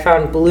everything. Like, I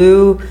found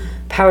blue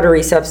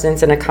powdery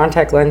substance in a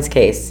contact lens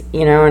case,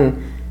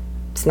 and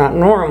it's not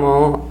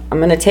normal. I'm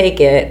gonna take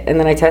it, and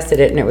then I tested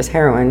it, and it was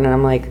heroin, and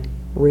I'm like,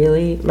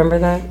 really? Remember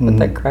that with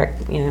that crack?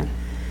 Yeah.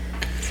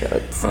 So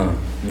it's.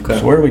 Okay.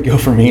 So where do we go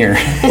from here?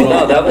 Well,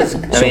 no, that was.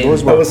 That was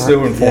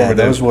so informative. Yeah,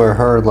 those were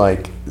her,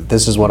 like,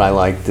 this is what I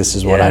like, this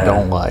is what I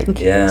don't like.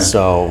 Yeah.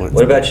 So.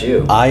 What about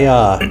you? I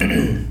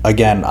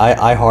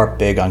harp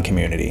big on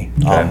community.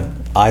 Okay.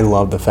 I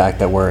love the fact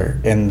that we're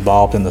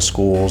involved in the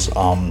schools.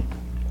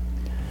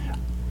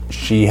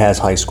 She has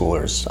high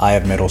schoolers. I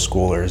have middle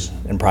schoolers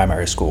in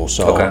primary school.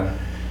 So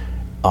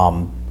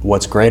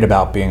what's great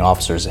about being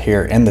officers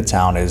here in the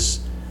town is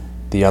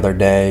the other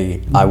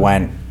day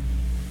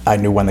I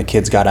knew when the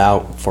kids got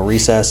out for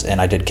recess,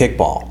 and I did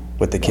kickball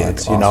with the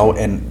kids, awesome.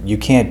 And you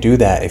can't do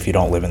that if you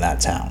don't live in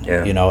that town,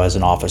 as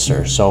an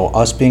officer. So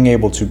us being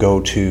able to go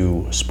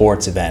to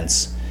sports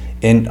events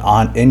in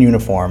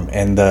uniform,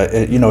 and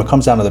it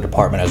comes down to the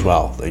department as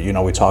well.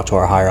 We talk to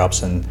our higher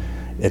ups, and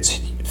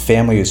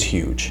family is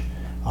huge.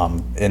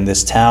 In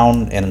this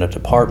town, in the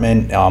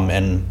department,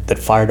 in the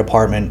fire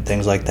department,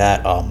 things like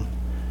that.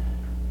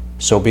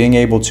 So being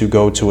able to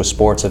go to a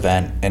sports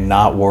event and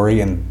not worry,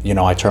 and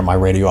I turn my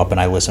radio up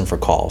and I listen for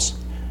calls.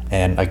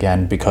 And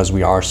again, because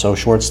we are so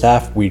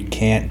short-staffed, we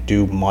can't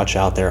do much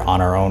out there on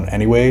our own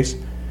anyways.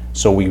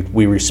 So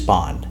we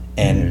respond,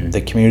 and the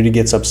community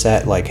gets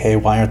upset, like, hey,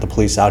 why aren't the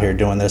police out here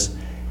doing this?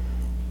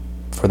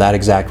 For that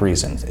exact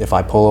reason. If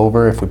we pull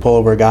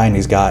over a guy and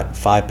he's got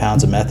 5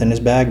 pounds of meth in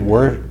his bag,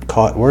 we're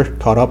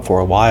caught up for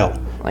a while.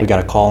 We got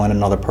to call in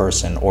another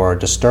person, or a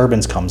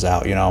disturbance comes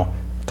out,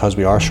 because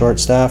we are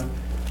short-staffed.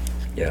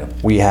 Yeah.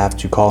 We have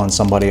to call in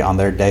somebody on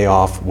their day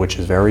off, which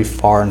is very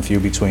far and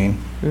few between.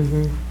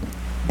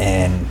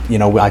 And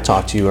I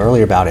talked to you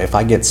earlier about it. If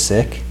I get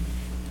sick,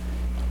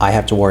 I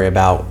have to worry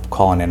about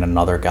calling in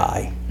another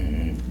guy.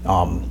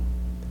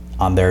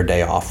 On their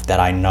day off that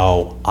I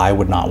know I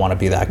would not want to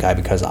be that guy,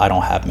 because I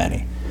don't have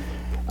many.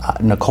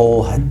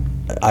 Nicole,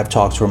 I've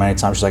talked to her many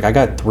times. She's like, I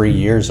got 3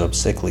 years of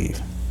sick leave,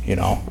 I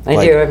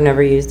do. I've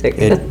never used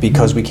it.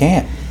 Because we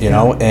can't,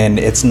 and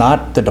it's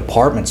not the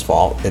department's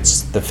fault.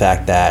 It's the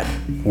fact that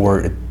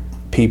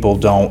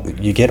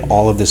you get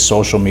all of this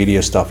social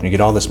media stuff, and you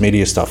get all this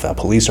media stuff that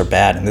police are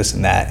bad and this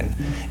and that, and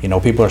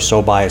people are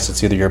so biased.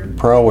 It's either you're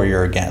pro or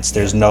you're against.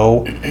 There's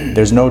no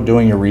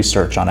doing your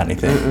research on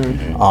anything.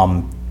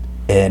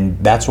 And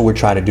that's what we're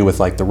trying to do with,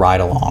 like, the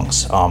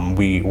ride-alongs.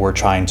 We're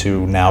trying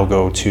to now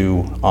go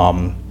to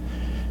while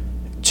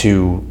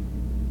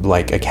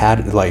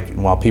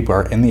people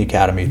are in the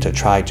academy, to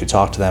try to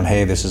talk to them.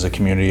 Hey, this is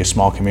a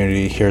small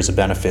community. Here's the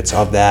benefits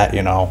of that.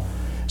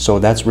 So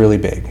that's really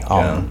big.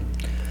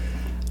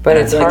 But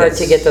it's hard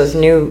to get those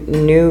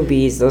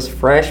newbies, those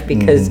fresh,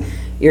 because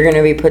you're going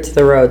to be put to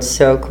the road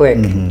so quick.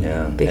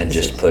 Yeah, and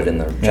just jumped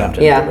into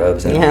the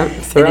ropes. Thrown and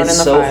it's in the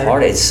so fire.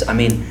 hard.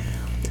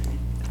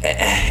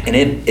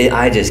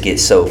 I just get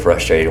so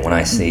frustrated when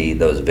I see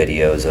those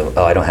videos of,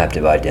 I don't have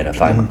to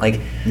identify. I'm like,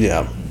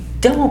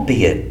 don't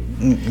be a dick.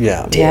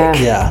 Yeah.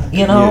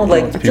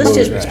 Let's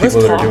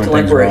talk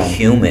like we're a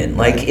human.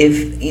 Like,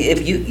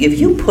 if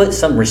you put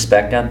some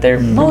respect out there,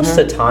 most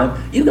of the time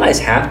you guys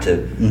have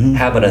to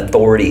have an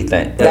authority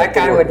thing. That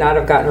guy would not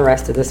have gotten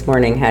arrested this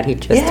morning had he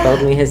just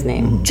told me his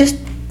name.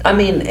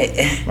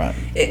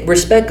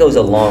 Respect goes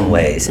a long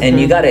ways, and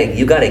you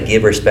gotta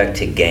give respect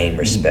to gain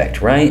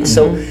respect, right?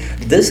 So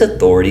this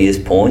authority is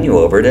pulling you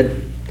over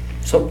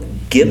so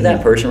give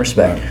that person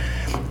respect.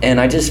 And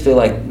I just feel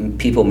like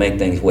people make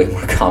things way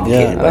more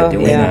complicated by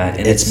doing that,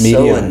 and it's media.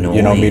 so annoying.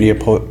 You know, media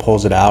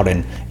pulls it out,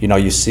 and you know,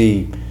 you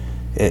see,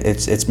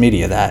 it's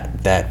media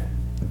that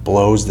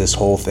blows this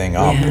whole thing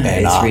up,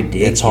 and it's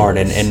ridiculous. It's hard,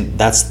 and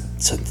that's,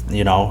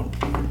 you know,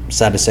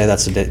 sad to say,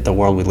 that's the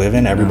world we live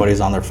in.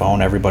 Everybody's on their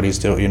phone. Everybody's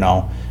doing, you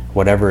know,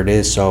 whatever it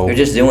is. So they're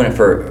just doing it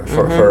for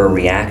a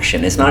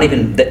reaction. It's not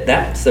even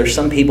that's there's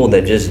some people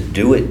that just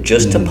do it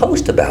just to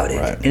post about it,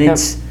 and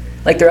it's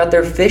like they're out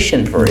there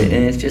fishing for it,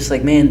 and it's just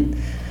like,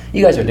 man,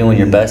 you guys are doing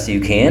your best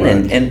you can,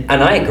 and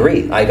I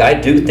agree. I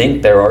do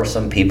think there are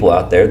some people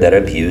out there that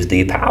abuse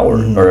the power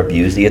or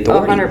abuse the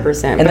authority.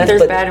 100%. But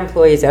there's bad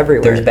employees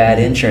everywhere. There's bad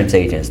insurance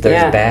agents.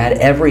 There's bad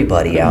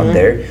everybody out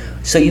there.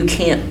 So you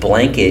can't put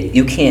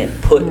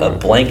a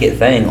blanket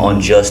thing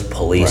on just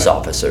police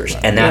officers,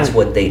 and that's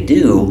what they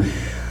do.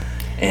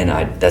 And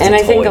I'm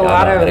not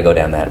going to go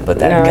down that, but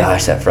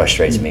that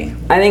frustrates me.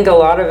 I think a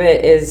lot of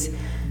it is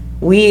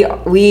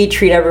we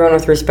treat everyone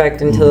with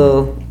respect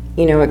until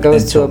you know it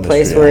goes to a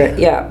place where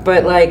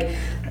but like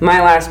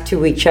my last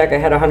 2-week check, I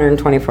had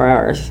 124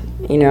 hours,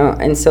 you know,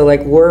 and so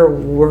like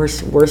we're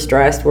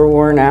stressed, we're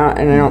worn out,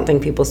 and I don't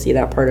think people see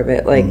that part of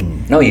it. Like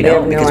no, you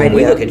don't, because when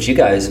we look at you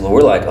guys,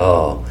 we're like,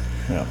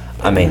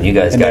 I mean, you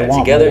guys got it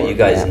together. You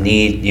guys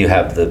need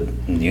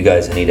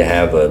to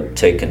have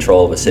take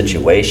control of a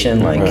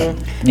situation. Like,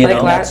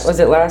 was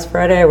it last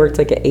Friday? I worked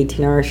like an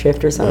 18-hour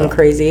shift or something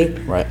crazy.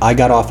 Right. I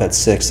got off at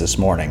 6 this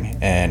morning,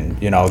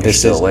 and you know,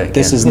 this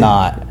is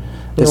not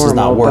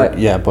work.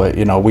 But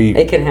you know,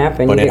 it can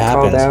happen. But you get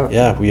called out.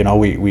 Yeah, you know,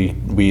 we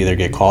either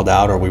get called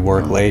out or we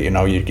work late. You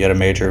know, you get a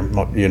major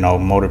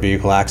motor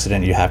vehicle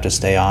accident, you have to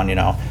stay on. You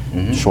know,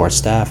 short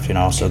staffed. You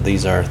know, so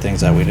these are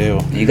things that we do.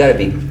 You got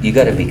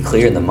to be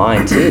clear in the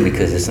mind too,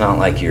 because it's not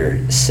like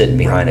you're sitting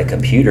behind a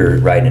computer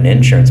writing an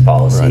insurance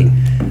policy.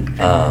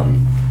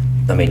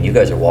 I mean, you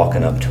guys are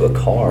walking up to a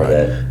car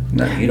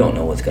that you don't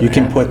know what's going to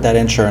happen. You can put that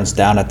insurance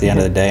down at the end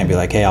of the day and be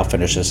like, hey, I'll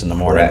finish this in the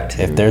morning. Correct.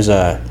 If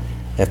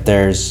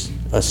there's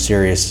a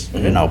serious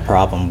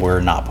problem,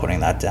 we're not putting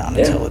that down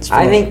until it's finished.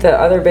 I think the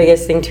other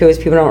biggest thing too is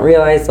people don't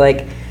realize,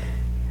 like,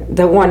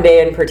 the one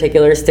day in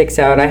particular sticks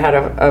out. I had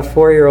a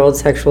 4-year-old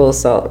sexual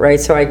assault, right?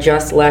 So I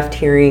just left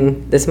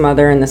hearing this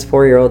mother and this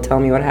 4-year-old tell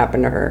me what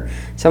happened to her.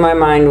 So my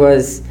mind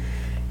was,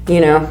 you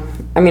know,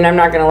 I mean, I'm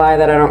not gonna lie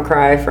that I don't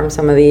cry from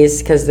some of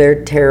these because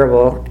they're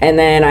terrible. And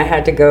then I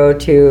had to go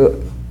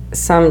to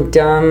some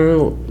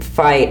dumb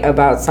fight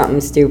about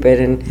something stupid,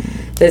 and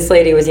this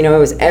lady was, you know, it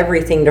was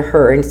everything to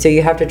her, and so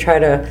you have to try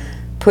to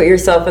put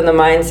yourself in the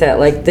mindset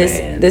like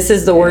this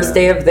is the worst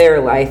day of their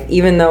life,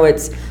 even though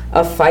it's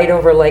a fight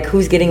over like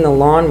who's getting the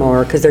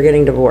lawnmower because they're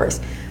getting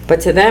divorced.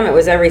 But to them it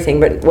was everything.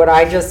 But what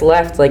I just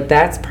left, like,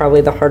 that's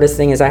probably the hardest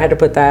thing, is I had to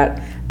put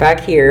that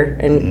back here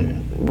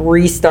and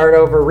restart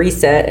over,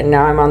 reset, and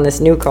now I'm on this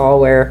new call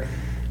where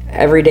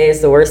every day is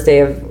the worst day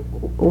of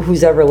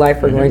whose ever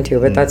life we're going to,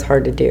 but that's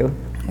hard to do.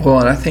 Well,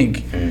 and I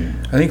think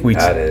we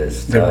that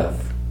is tough.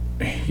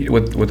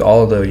 With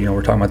all of the, you know,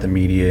 we're talking about the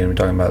media and we're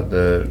talking about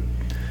the,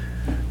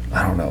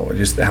 I don't know,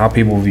 just how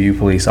people view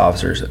police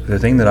officers. The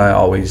thing that I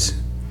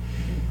always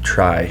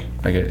try,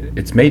 like,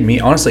 it's made me,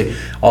 honestly,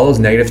 all those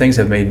negative things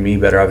have made me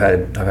better. I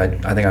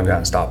think I've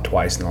gotten stopped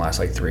twice in the last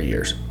like 3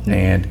 years,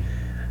 and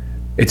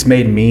it's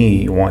made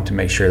me want to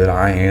make sure that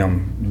I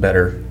am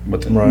better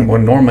with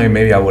when normally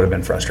maybe I would have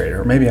been frustrated,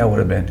 or maybe I would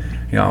have been,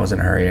 you know, I was in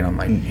a hurry and I'm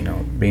like, you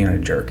know, being a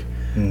jerk.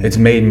 It's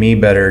made me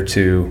better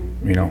to,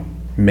 you know,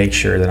 make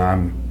sure that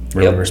I'm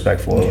really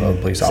respectful of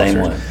police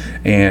officers,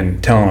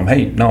 and telling them,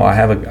 hey, no, I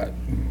have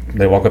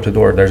they walk up to the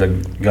door, there's a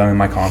gun in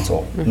my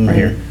console right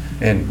here,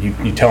 and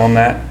you tell them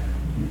that,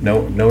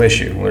 no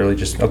issue, literally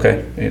just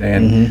okay,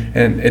 and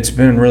it's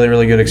been really,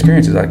 really good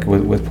experiences, like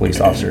with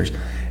police officers,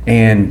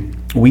 and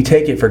we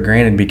take it for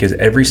granted because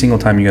every single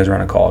time you guys are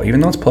on a call, even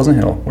though it's Pleasant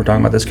Hill, we're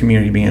talking about this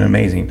community being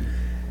amazing,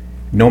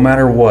 no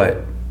matter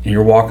what,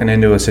 you're walking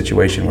into a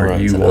situation where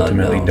you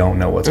ultimately don't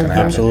know what's going to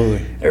happen. Absolutely.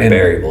 There are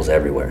variables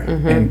everywhere.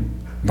 And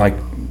like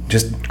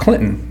just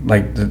Clinton,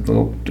 like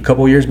a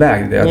couple of years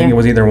back, I think it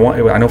was either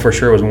one. I know for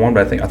sure it was one,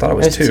 but I thought it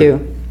was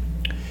two.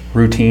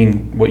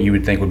 Routine, what you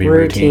would think would be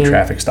routine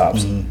traffic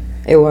stops.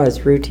 It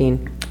was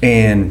routine.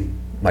 And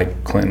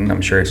like Clinton,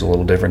 I'm sure it's a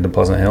little different than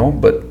Pleasant Hill,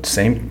 but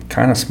same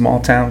kind of small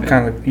town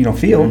kind of, you know,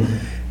 feel.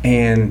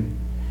 And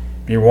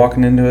you're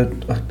walking into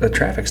a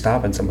traffic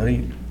stop and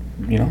somebody,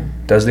 you know,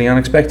 does the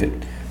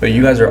unexpected. But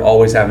you guys are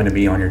always having to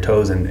be on your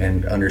toes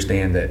and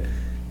understand that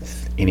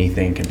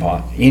anything can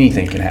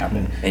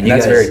happen, and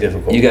that's very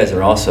difficult. You guys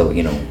are also,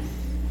 you know,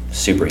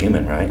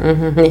 superhuman, right?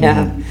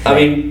 Yeah. I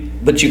mean,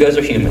 but you guys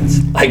are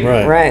humans, like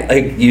right.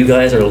 Like you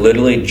guys are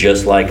literally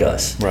just like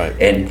us, right?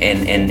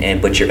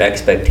 And but your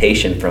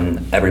expectation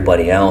from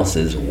everybody else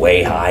is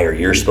way higher.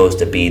 You're supposed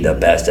to be the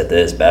best at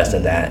this, best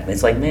at that.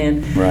 It's like,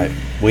 man, right?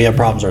 We have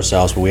problems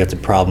ourselves, but we have to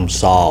problem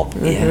solve.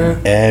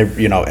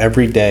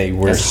 Every day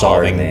we're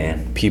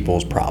solving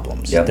people's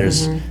problems. Yep.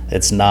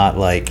 It's not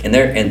like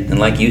and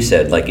like you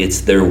said, like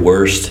it's their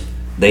worst.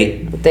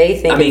 They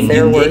think it's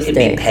their worst it could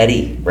day. be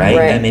petty,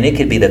 right? I mean, it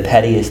could be the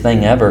pettiest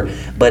thing ever,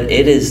 but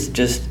it is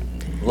just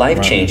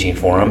life-changing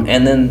for them,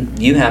 and then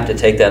you have to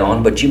take that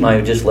on, but you might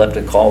have just left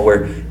a call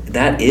where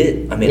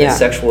a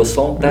sexual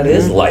assault, that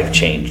is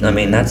life-changing. I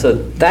mean,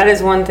 that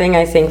is one thing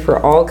I think for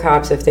all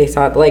cops, if they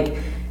thought, like,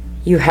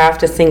 you have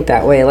to think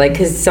that way, like,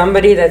 because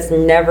somebody that's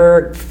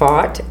never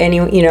fought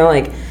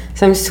like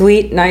some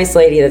sweet, nice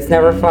lady that's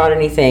never fought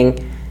anything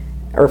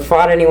or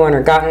fought anyone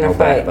or gotten in a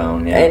fight,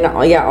 backbone, and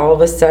all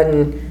of a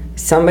sudden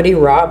somebody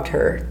robbed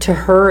her. To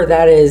her,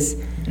 that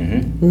is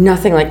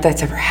nothing like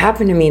that's ever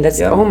happened to me. That's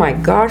oh my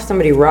gosh,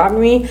 somebody robbed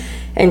me.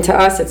 And to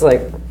us, it's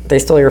like they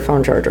stole your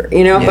phone charger,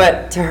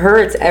 But to her,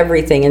 it's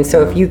everything. And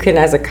so if you can,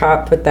 as a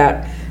cop, put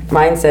that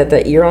mindset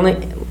that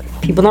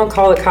people don't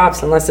call the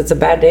cops unless it's a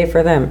bad day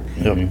for them.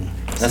 Yep.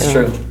 That's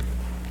true.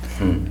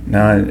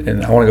 No,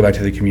 and I want to go back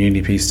to the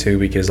community piece too,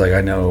 because like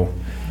I know,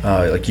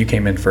 like you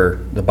came in for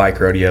the bike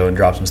rodeo and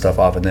dropped some stuff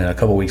off, and then a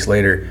couple weeks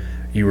later,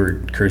 you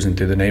were cruising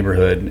through the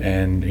neighborhood,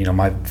 and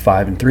my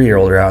 5 and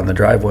 3-year-old are out in the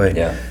driveway.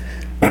 Yeah.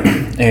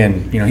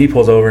 And he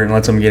pulls over and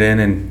lets them get in,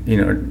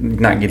 and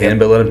not get in,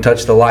 but let them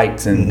touch the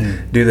lights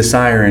and do the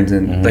sirens,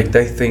 and like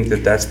they think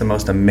that that's the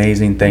most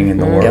amazing thing in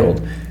the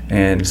world.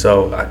 And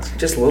so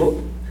just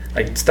little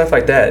like stuff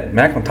like that.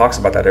 Macklin talks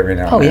about that every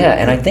now and then. Oh yeah,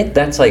 and I think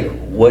that's like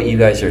what you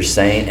guys are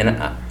saying, and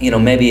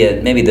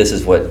maybe this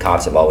is what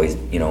cops have always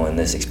in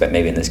this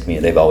community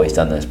they've always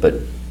done this, but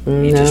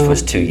you just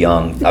was too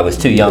young. I was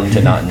too young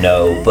to not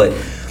know, but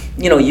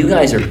you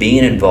guys are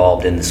being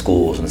involved in the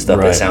schools and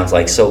stuff. It sounds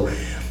like so.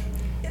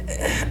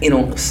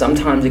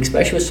 Sometimes,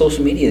 especially with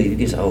social media,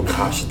 you say, "Oh,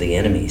 cops are the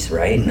enemies,"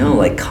 right? No,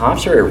 like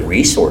cops are a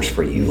resource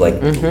for you. Like,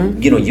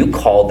 you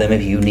call them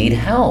if you need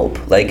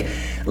help. Like,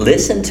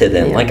 listen to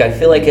them. Like, I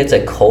feel like it's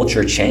a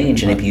culture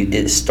change, and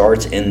it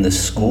starts in the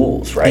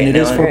schools, right? And it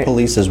is for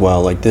police as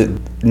well. Like,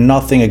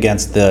 nothing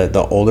against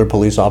the older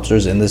police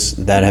officers in this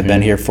that have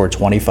been here for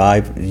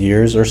 25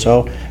 years or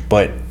so,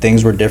 but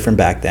things were different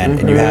back then,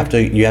 and you have to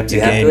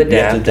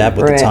adapt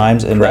with the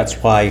times, and that's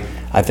why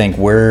I think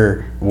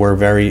we're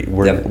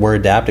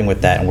adapting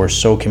with that, and we're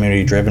so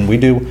community driven. We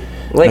do.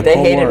 Like they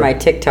hated my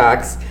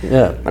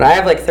TikToks, but I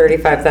have like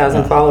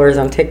 35,000 followers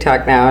on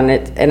TikTok now,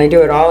 and I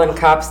do it all in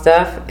cop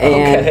stuff.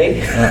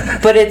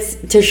 And, but it's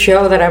to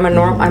show that I'm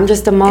I'm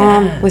just a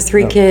mom with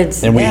 3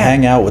 kids. And we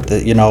hang out with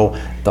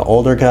the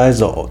older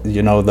guys.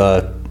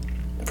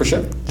 For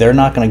sure, they're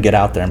not going to get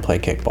out there and play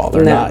kickball.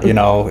 They're not,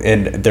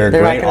 and they're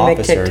great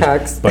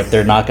officers, but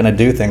they're not going to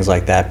do things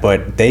like that.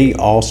 But they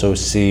also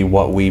see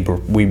what we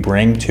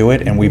bring to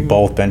it, and we've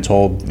both been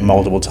told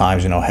multiple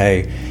times,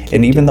 hey,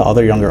 and even the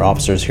other younger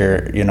officers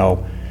here,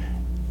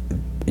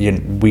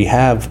 we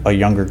have a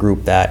younger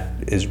group that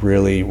is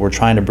really, we're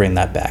trying to bring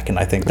that back, and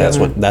I think that's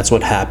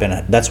what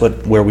happened. That's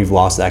where we've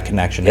lost that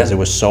connection. Is it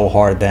was so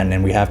hard then,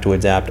 and we have to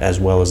adapt as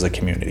well as the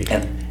community.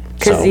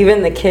 Because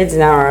even the kids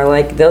now are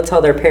like, they'll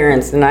tell their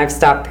parents, and I've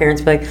stopped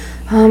parents be like,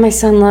 oh, my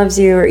son loves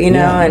you, or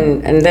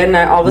and then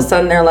all of a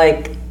sudden they're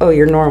like, oh,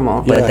 you're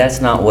normal. But that's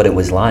not what it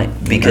was like,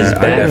 because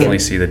I definitely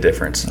see the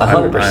difference.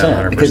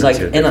 100%. Because I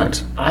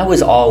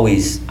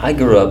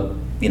grew up,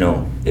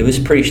 it was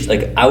pretty,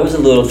 like, I was a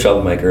little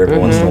troublemaker every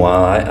once in a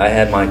while. I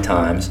had my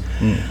times.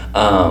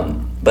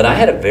 But I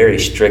had a very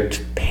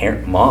strict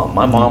mom.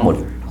 My mom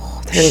would,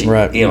 she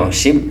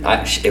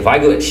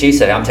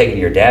said, I'm taking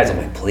your dad's. I'm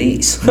like,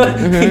 please. But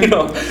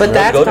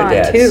that's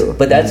gone too.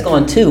 But that's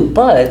gone too.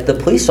 But the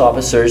police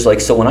officers, like,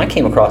 so when I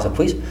came across a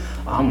police,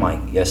 I'm like,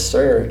 yes,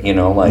 sir.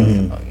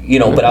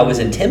 But I was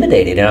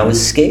intimidated and I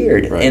was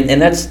scared. Right. And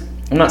that's,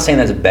 I'm not saying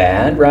that's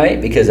bad, right?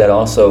 Because I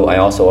also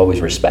always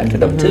respected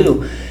them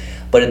too.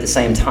 But at the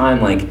same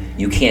time, like,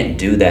 you can't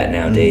do that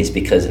nowadays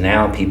because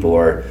now people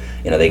are,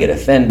 they get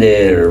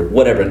offended or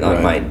whatever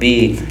it might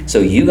be. So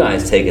you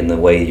guys taking the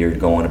way you're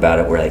going about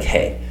it, we're like,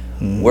 hey,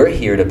 we're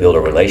here to build a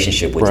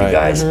relationship with you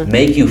guys,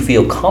 make you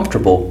feel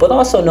comfortable, but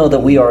also know that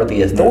we are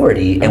the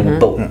authority.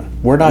 But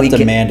we're not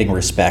demanding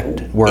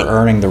respect. We're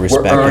earning the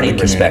respect. We're earning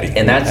respect,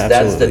 and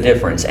that's the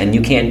difference. And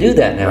you can't do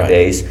that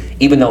nowadays.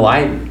 Even though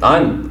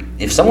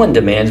if someone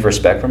demands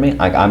respect from me,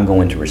 I'm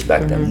going to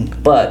respect them.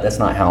 But that's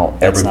not how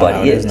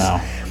everybody is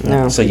now.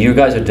 No. So you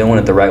guys are doing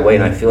it the right way,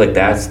 and I feel like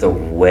that's the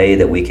way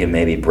that we can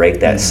maybe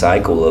break that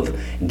cycle of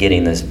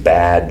getting this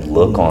bad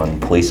look on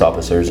police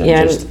officers.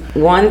 And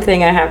one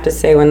thing I have to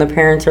say, when the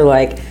parents are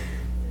like,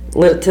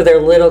 to their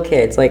little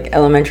kids, like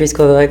elementary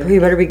school, they're like, oh, you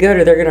better be good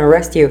or they're going to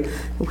arrest you.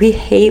 We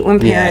hate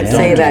when parents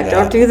say that.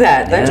 Don't do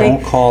that.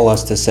 Don't call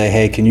us to say,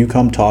 hey, can you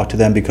come talk to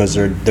them because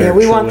they're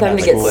we want them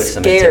to get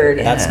scared.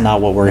 That's not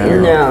what we're here.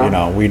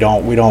 No. We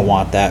don't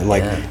want that.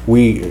 Like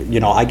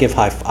I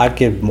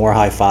give more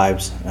high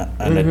fives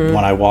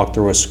when I walk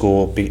through a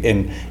school,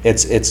 and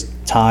it's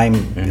time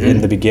in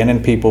the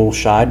beginning people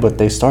shied, but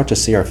they start to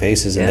see our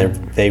faces and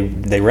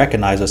they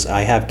recognize us.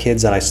 I have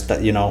kids that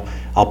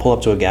I'll pull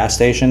up to a gas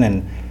station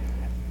and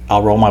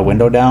I'll roll my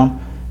window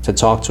down to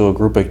talk to a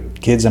group of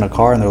kids in a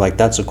car and they're like,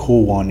 that's a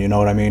cool one, you know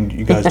what I mean?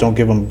 You guys don't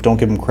give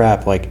them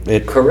crap. Like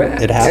it. Correct.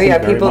 It Oh happens. yeah,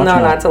 very people much know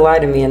more. not to lie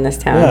to me in this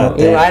town.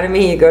 Yeah, You lie to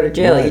me, you go to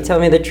jail. Right. You tell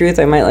me the truth,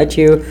 I might let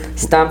you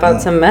stomp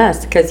out some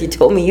mess because you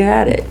told me you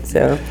had it.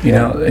 So You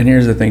know, and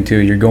here's the thing too.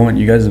 You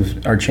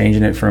guys are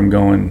changing it from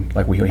going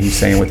like he's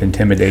saying with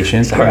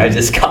intimidation. Sorry, I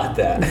just got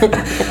that.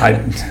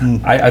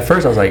 I at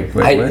first I was like,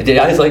 wait, what?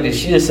 Did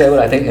she just say what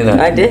I think?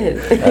 I did.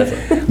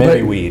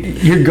 Maybe But weed.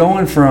 You're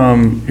going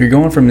from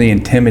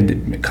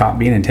the cop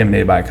being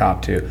intimidated by a cop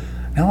to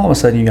now all of a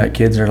sudden you got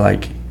kids that are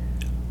like,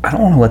 I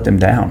don't want to let them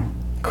down.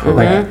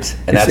 Correct.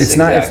 And it's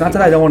not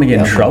that I don't want to get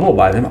in trouble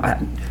by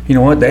them. You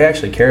know what? They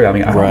actually care about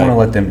me. I don't want to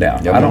let them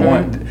down. Yep.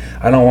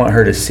 I don't want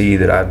her to see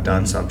that I've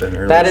done something.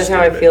 Really That is how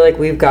I feel like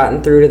we've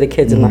gotten through to the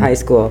kids in the high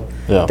school.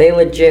 Yeah. They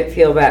legit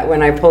feel bad.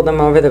 When I pull them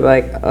over, they're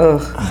like, oh,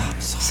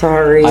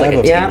 sorry. Like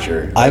a Yeah.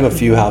 teacher. I have a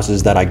few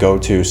houses that I go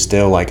to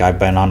still. Like I've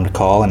been on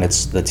call and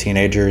it's the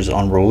teenagers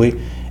unruly,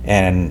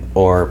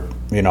 or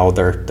you know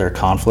their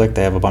conflict.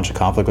 They have a bunch of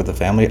conflict with the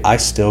family. I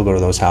still go to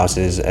those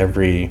houses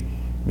every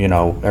few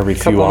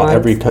Couple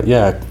months.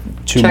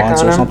 2 Check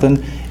months on or 'em.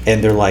 something.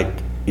 And they're like,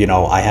 you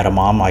know, I had a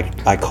mom.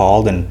 I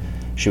called and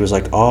she was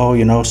like, oh,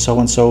 you know, so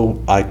and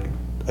so.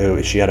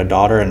 She had a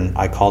daughter and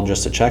I called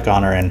just to check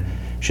on her and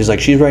she's like,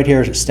 she's right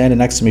here standing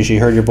next to me. She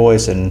heard your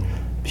voice and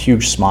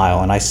huge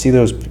smile. And I see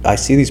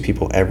these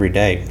people every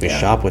day. We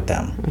shop with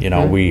them. You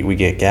know, we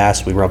get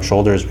gas, we rub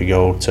shoulders, we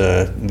go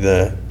to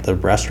the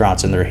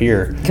restaurants and they're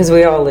here. Because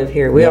we all live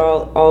here. We Yep.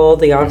 all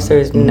the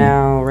officers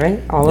now, right?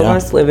 All of Yeah.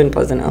 us live in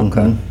Pleasant Hill.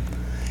 Okay.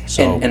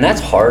 So And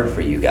that's hard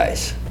for you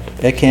guys.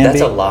 it can That's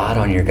be. a lot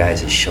on your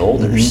guys'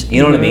 shoulders.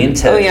 You know what I mean?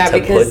 Oh, yeah, to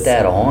because- put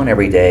that on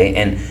every day.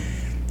 And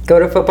Go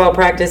to football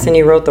practice and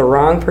you wrote the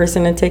wrong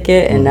person a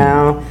ticket, and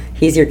now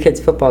he's your kid's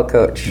football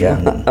coach. Yeah.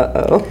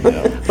 Uh-oh.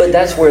 but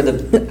that's where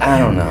I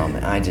don't know,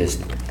 man. I I want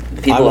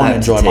to have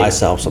enjoy take-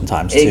 myself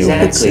sometimes too. and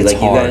Exactly. it's Like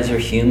hard. you guys are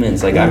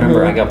humans. Like I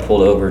remember I got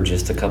pulled over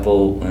just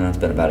it's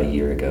been about a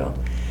year ago.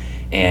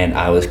 And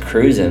I was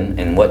cruising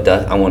and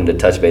I wanted to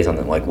touch base on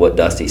what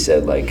Dusty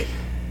said, like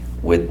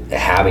with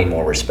having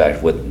more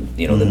respect with,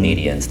 you know, the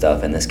media and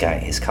stuff. And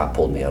his cop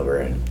pulled me over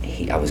and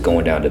I was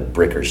going down to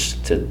Brickers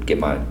to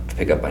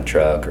pick up my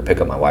truck or pick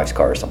up my wife's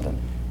car or something.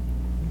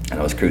 And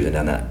I was cruising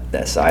down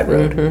that side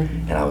road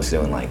and I was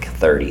doing like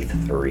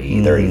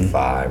 33,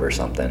 35 or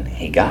something.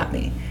 He got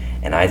me.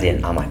 And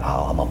I'm like,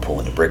 oh, I'm gonna pull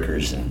into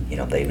Brickers, and you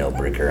know they know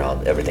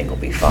Bricker, everything will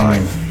be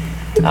fine.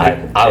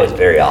 I was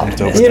very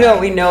optimistic. You know,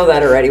 we know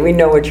that already. We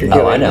know what you're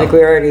doing. Oh, I know. Like we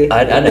already.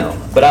 I know,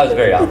 but I was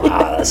very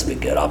this will be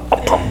good. I'm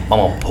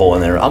gonna pull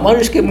in there. I'm gonna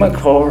just get my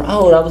car.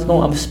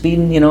 Oh, I'm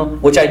speeding, you know,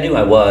 which I knew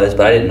I was,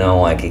 but I didn't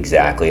know like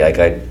exactly. Like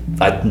I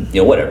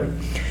you know, whatever.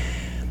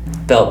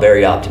 Felt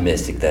very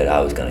optimistic that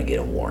I was gonna get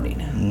a warning.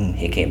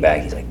 He came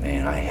back. He's like,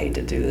 man, I hate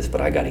to do this,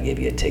 but I got to give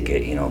you a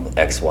ticket. You know,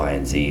 X, Y,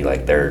 and Z.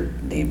 Like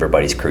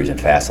everybody's cruising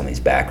fast on these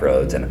back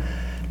roads, and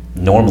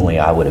normally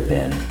I would have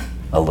been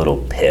a little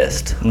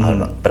pissed, I don't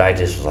know, but I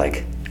just was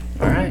like,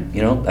 all right,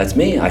 you know, that's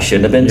me. I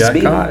shouldn't have been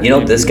speeding. caught. You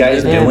know, this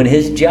guy's doing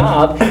his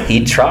job.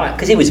 He tried,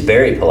 because he was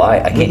very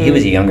polite. He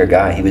was a younger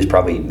guy. He was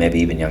probably maybe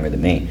even younger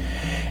than me.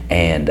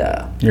 And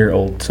You're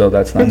old, so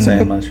that's not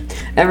saying much.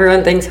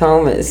 Everyone thinks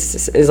home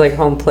is like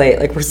home plate.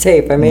 Like we're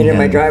safe. I made it in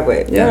my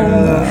driveway.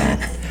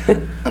 yeah.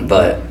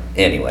 But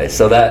anyway,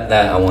 so that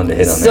I wanted to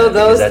hit on that. So because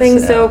those that's,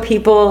 things,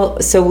 though,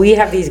 so we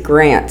have these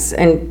grants,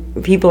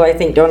 and people I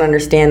think don't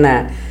understand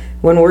that.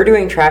 When we're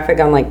doing traffic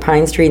on like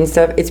Pine Street and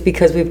stuff, it's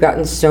because we've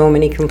gotten so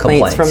many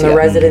complaints from the yeah.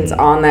 residents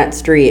on that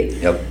street.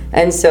 Yep.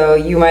 And so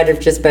you might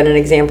have just been an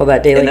example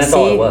that day. And Like, that's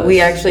all it see, was.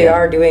 we actually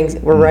Yeah.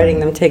 we're writing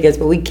them tickets,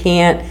 but we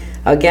can't.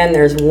 Again,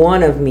 there's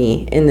one of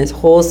me in this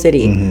whole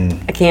city.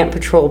 I can't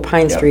patrol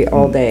Pine Street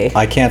all day.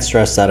 I can't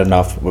stress that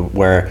enough.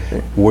 Where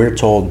we're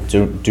told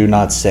do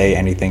not say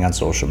anything on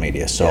social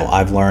media. So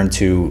I've learned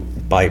to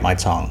bite my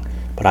tongue.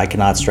 But I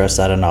cannot stress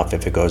that enough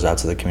if it goes out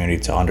to the community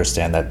to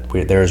understand that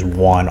there's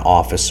one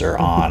officer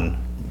on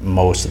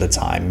most of the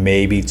time,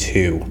 maybe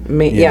two.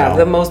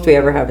 The most we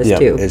ever have is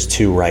two. Is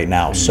two right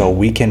now. So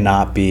we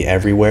cannot be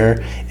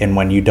everywhere. And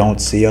when you don't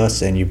see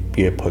us and you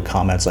put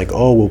comments like,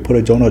 "Oh, we'll put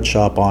a donut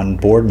shop on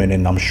Boardman,"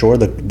 and I'm sure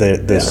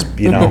this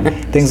you know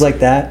things like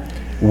that.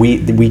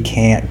 We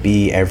can't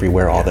be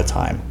everywhere all the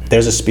time.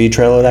 There's a speed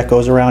trailer that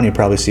goes around. You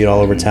probably see it all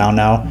over town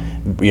now.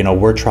 You know,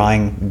 we're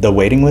trying the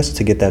waiting list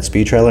to get that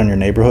speed trailer in your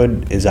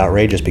neighborhood is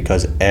outrageous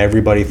because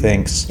everybody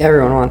thinks,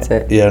 Everyone wants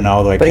it. you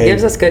know, like, But it hey,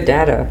 gives us good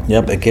data.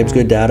 Yep, it gives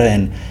good data,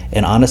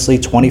 and honestly,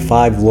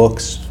 25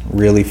 looks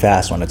really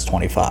fast when it's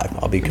 25.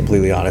 I'll be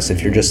completely honest.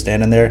 If you're just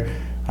standing there,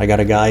 I got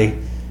a guy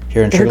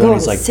here in They're Sugarland. going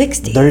He's like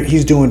 60.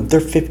 They're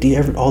 50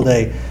 all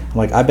day. I'm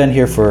like, I've been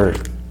here for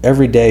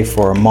every day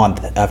for a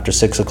month after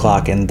 6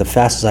 o'clock, and the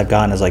fastest I've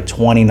gotten is like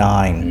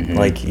 29.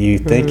 Like you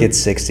think it's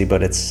 60,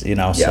 but it's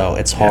so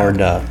it's hard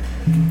to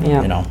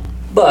Yeah.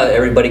 But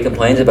everybody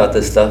complains about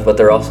this stuff, but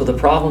they're also the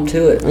problem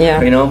to it. Yeah.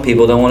 You know,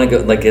 people don't want to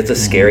go, like, it's a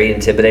scary,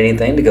 intimidating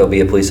thing to go be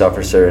a police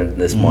officer in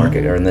this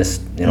market or in this,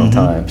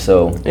 time.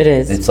 So It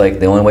is. It's like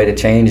the only way to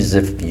change is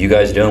if you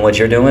guys doing what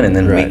you're doing, and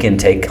then we Right. can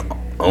take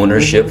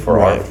ownership for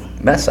Right.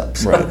 mess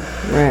ups. Right.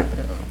 Right.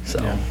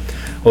 So. Yeah.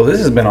 Well, this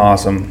has been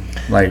awesome.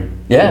 Like,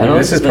 Yeah, no,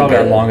 this is probably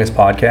our longest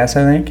podcast,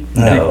 I think.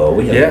 No,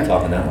 we haven't Yeah. been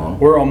talking that long.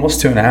 We're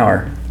almost to an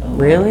hour,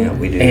 Really? Yeah,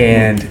 we do.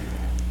 and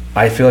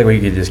I feel like we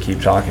could just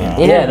keep talking.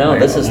 yeah, no,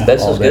 this is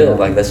all day good. long.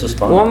 Like, this was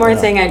fun. One more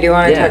thing I do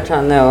want to Yeah. touch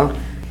on though.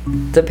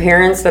 The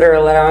parents that are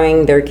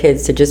allowing their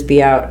kids to just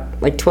be out,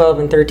 like 12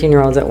 and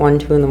 13-year-olds at 1,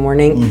 2 in the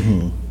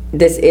morning.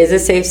 This is a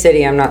safe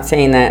city, I'm not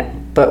saying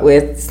that. But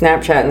with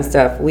Snapchat and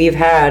stuff, we've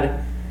had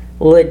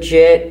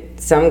legit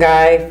some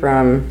guy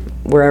from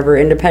wherever,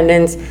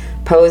 Independence,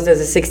 posed as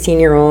a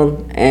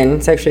 16-year-old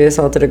and sexually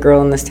assaulted a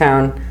girl in this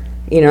town.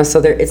 You know, so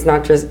there, it's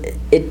not just,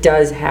 it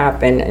does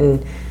happen.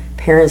 And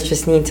parents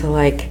just need to,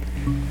 like,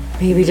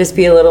 maybe just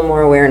be a little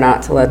more aware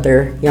not to let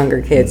their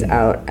younger kids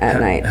out at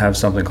night. Have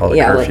something called a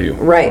Yeah, curfew.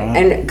 right.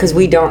 And because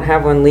we don't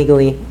have one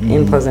legally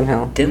in Pleasant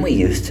Hill. Didn't we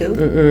used to?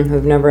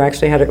 We've never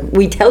actually had it.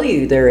 We tell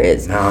you there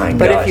is. My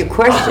but gosh. if you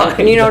question, My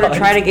and you know, to gosh.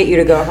 try to get you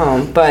to go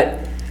home. But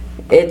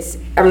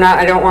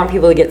I don't want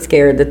people to get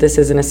scared that this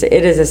isn't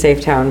it is a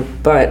safe town,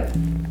 but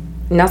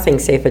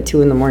nothing's safe at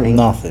 2 in the morning.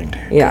 Nothing.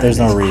 Yeah. There's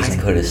no I reason.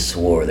 could have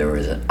swore there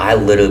was I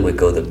literally would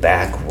go the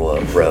back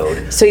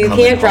road. So you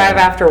coming can't drive home.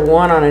 after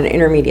 1 on an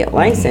intermediate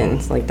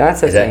license. Like,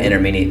 that's a Is that thing.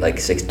 intermediate, like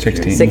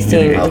 16?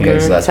 16, Okay,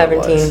 so that's what it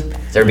was. 17.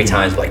 There be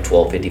times like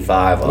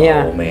 12:55. Oh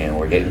Yeah. man,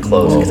 we're getting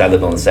close because I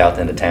live on the south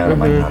end of town. I'm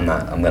like,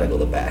 I'm gonna go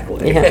the back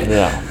way. Yeah.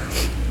 Yeah.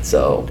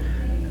 So,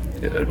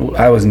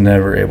 I was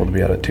never able to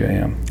be out at 2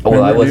 a.m.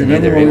 well, I wasn't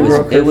either. Remember It when we was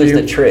broke it was the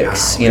curfew?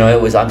 tricks. You know, it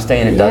was I'm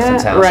staying at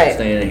Dustin's house. right. I'm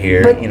staying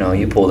here. But- you know,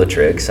 you pull the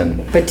tricks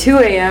and But 2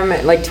 a.m.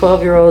 at like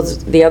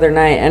 12-year-olds the other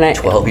night, and I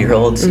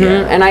 12-year-olds. Mhm.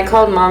 Yeah. And I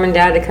called mom and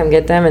dad to come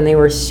get them, and they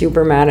were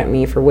super mad at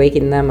me for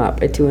waking them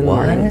up at 2 in the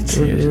morning. What?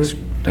 Jesus.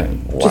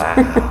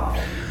 Wow.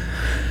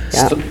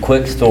 Yeah.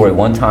 Quick story.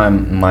 One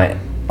time,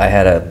 I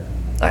had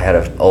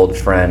a old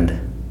friend.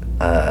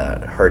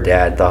 Her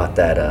dad thought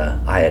that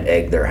I had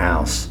egged their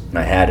house, and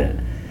I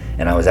hadn't.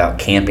 And I was out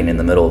camping in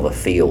the middle of a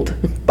field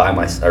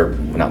or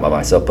not by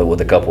myself, but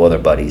with a couple other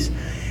buddies.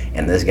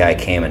 And this guy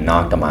came and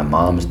knocked on my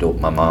mom's door,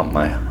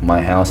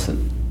 my house,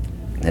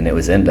 and it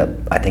was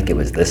I think it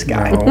was this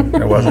guy. No,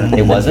 it wasn't.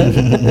 It wasn't.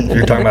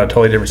 You're talking about a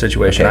totally different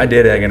situation. Okay. I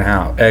did egg a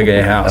house,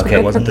 but Okay.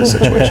 it wasn't this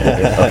situation.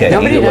 Okay.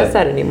 Nobody either does way.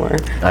 that anymore.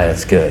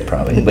 That's good,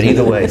 probably. But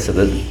either way, so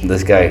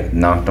this guy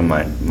knocked on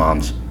my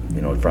mom's,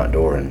 front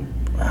door, and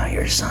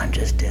your son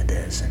just did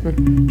this.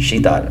 And she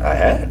thought I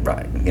had,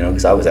 right,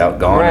 because I was out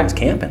gone, I was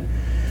camping.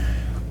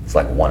 It's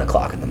like 1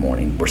 o'clock in the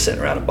morning. We're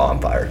sitting around a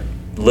bonfire,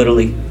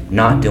 literally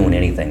not doing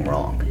anything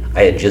wrong.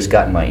 I had just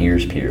gotten my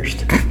ears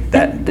pierced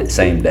that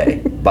same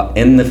day, but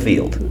in the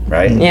field,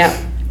 right? Yeah.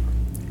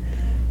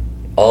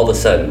 All of a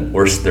sudden,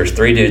 there's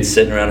 3 dudes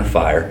sitting around a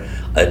fire.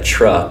 A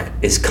truck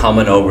is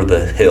coming over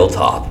the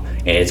hilltop,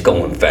 and it's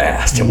going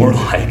fast. And we're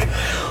like,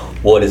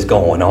 what is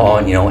going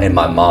on? And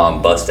my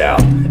mom busts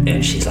out,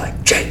 and she's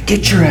like, Jake,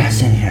 get your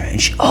ass in here.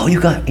 And you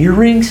got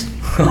earrings?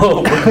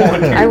 Oh, we're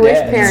going to your I wish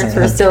dad's. parents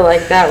were still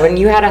like that when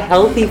you had a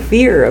healthy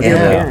fear of your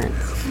Yeah. parents.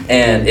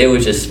 And it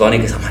was just funny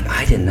because I'm like,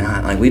 I did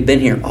not. Like, we've been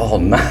here all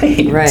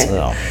night. Right.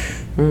 So,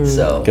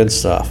 So, good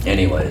stuff.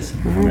 anyways.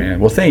 Man,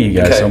 well, thank you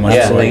guys Okay. so much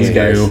Yeah, for what thanks, you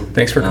guys. do.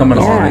 Thanks for coming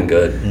It's on. been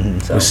good.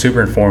 It So. was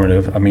super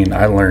informative. I mean,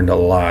 I learned a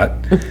lot.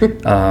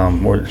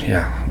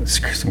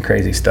 It's some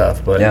crazy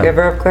stuff, but Yeah. If you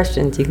ever have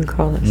questions, you can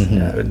call us.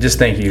 yeah, just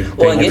thank you.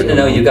 Well, Thank and you getting for to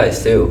know coming you on.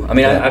 guys too. I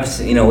mean, I've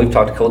seen, we've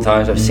talked a couple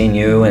times. I've seen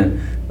you,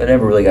 but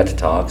never really got to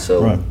talk.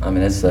 So, Right. I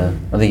mean, it's. I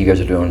think you guys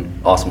are doing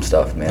awesome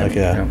stuff, man. Heck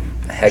yeah.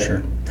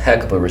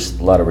 Heck of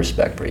a lot of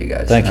respect for you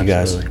guys. Thank you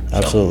guys. Absolutely.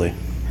 Absolutely.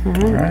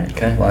 All right.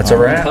 Okay. Well, that's a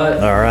wrap.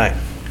 Cut. All right.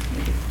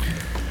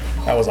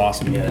 That was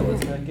awesome.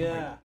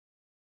 Yeah.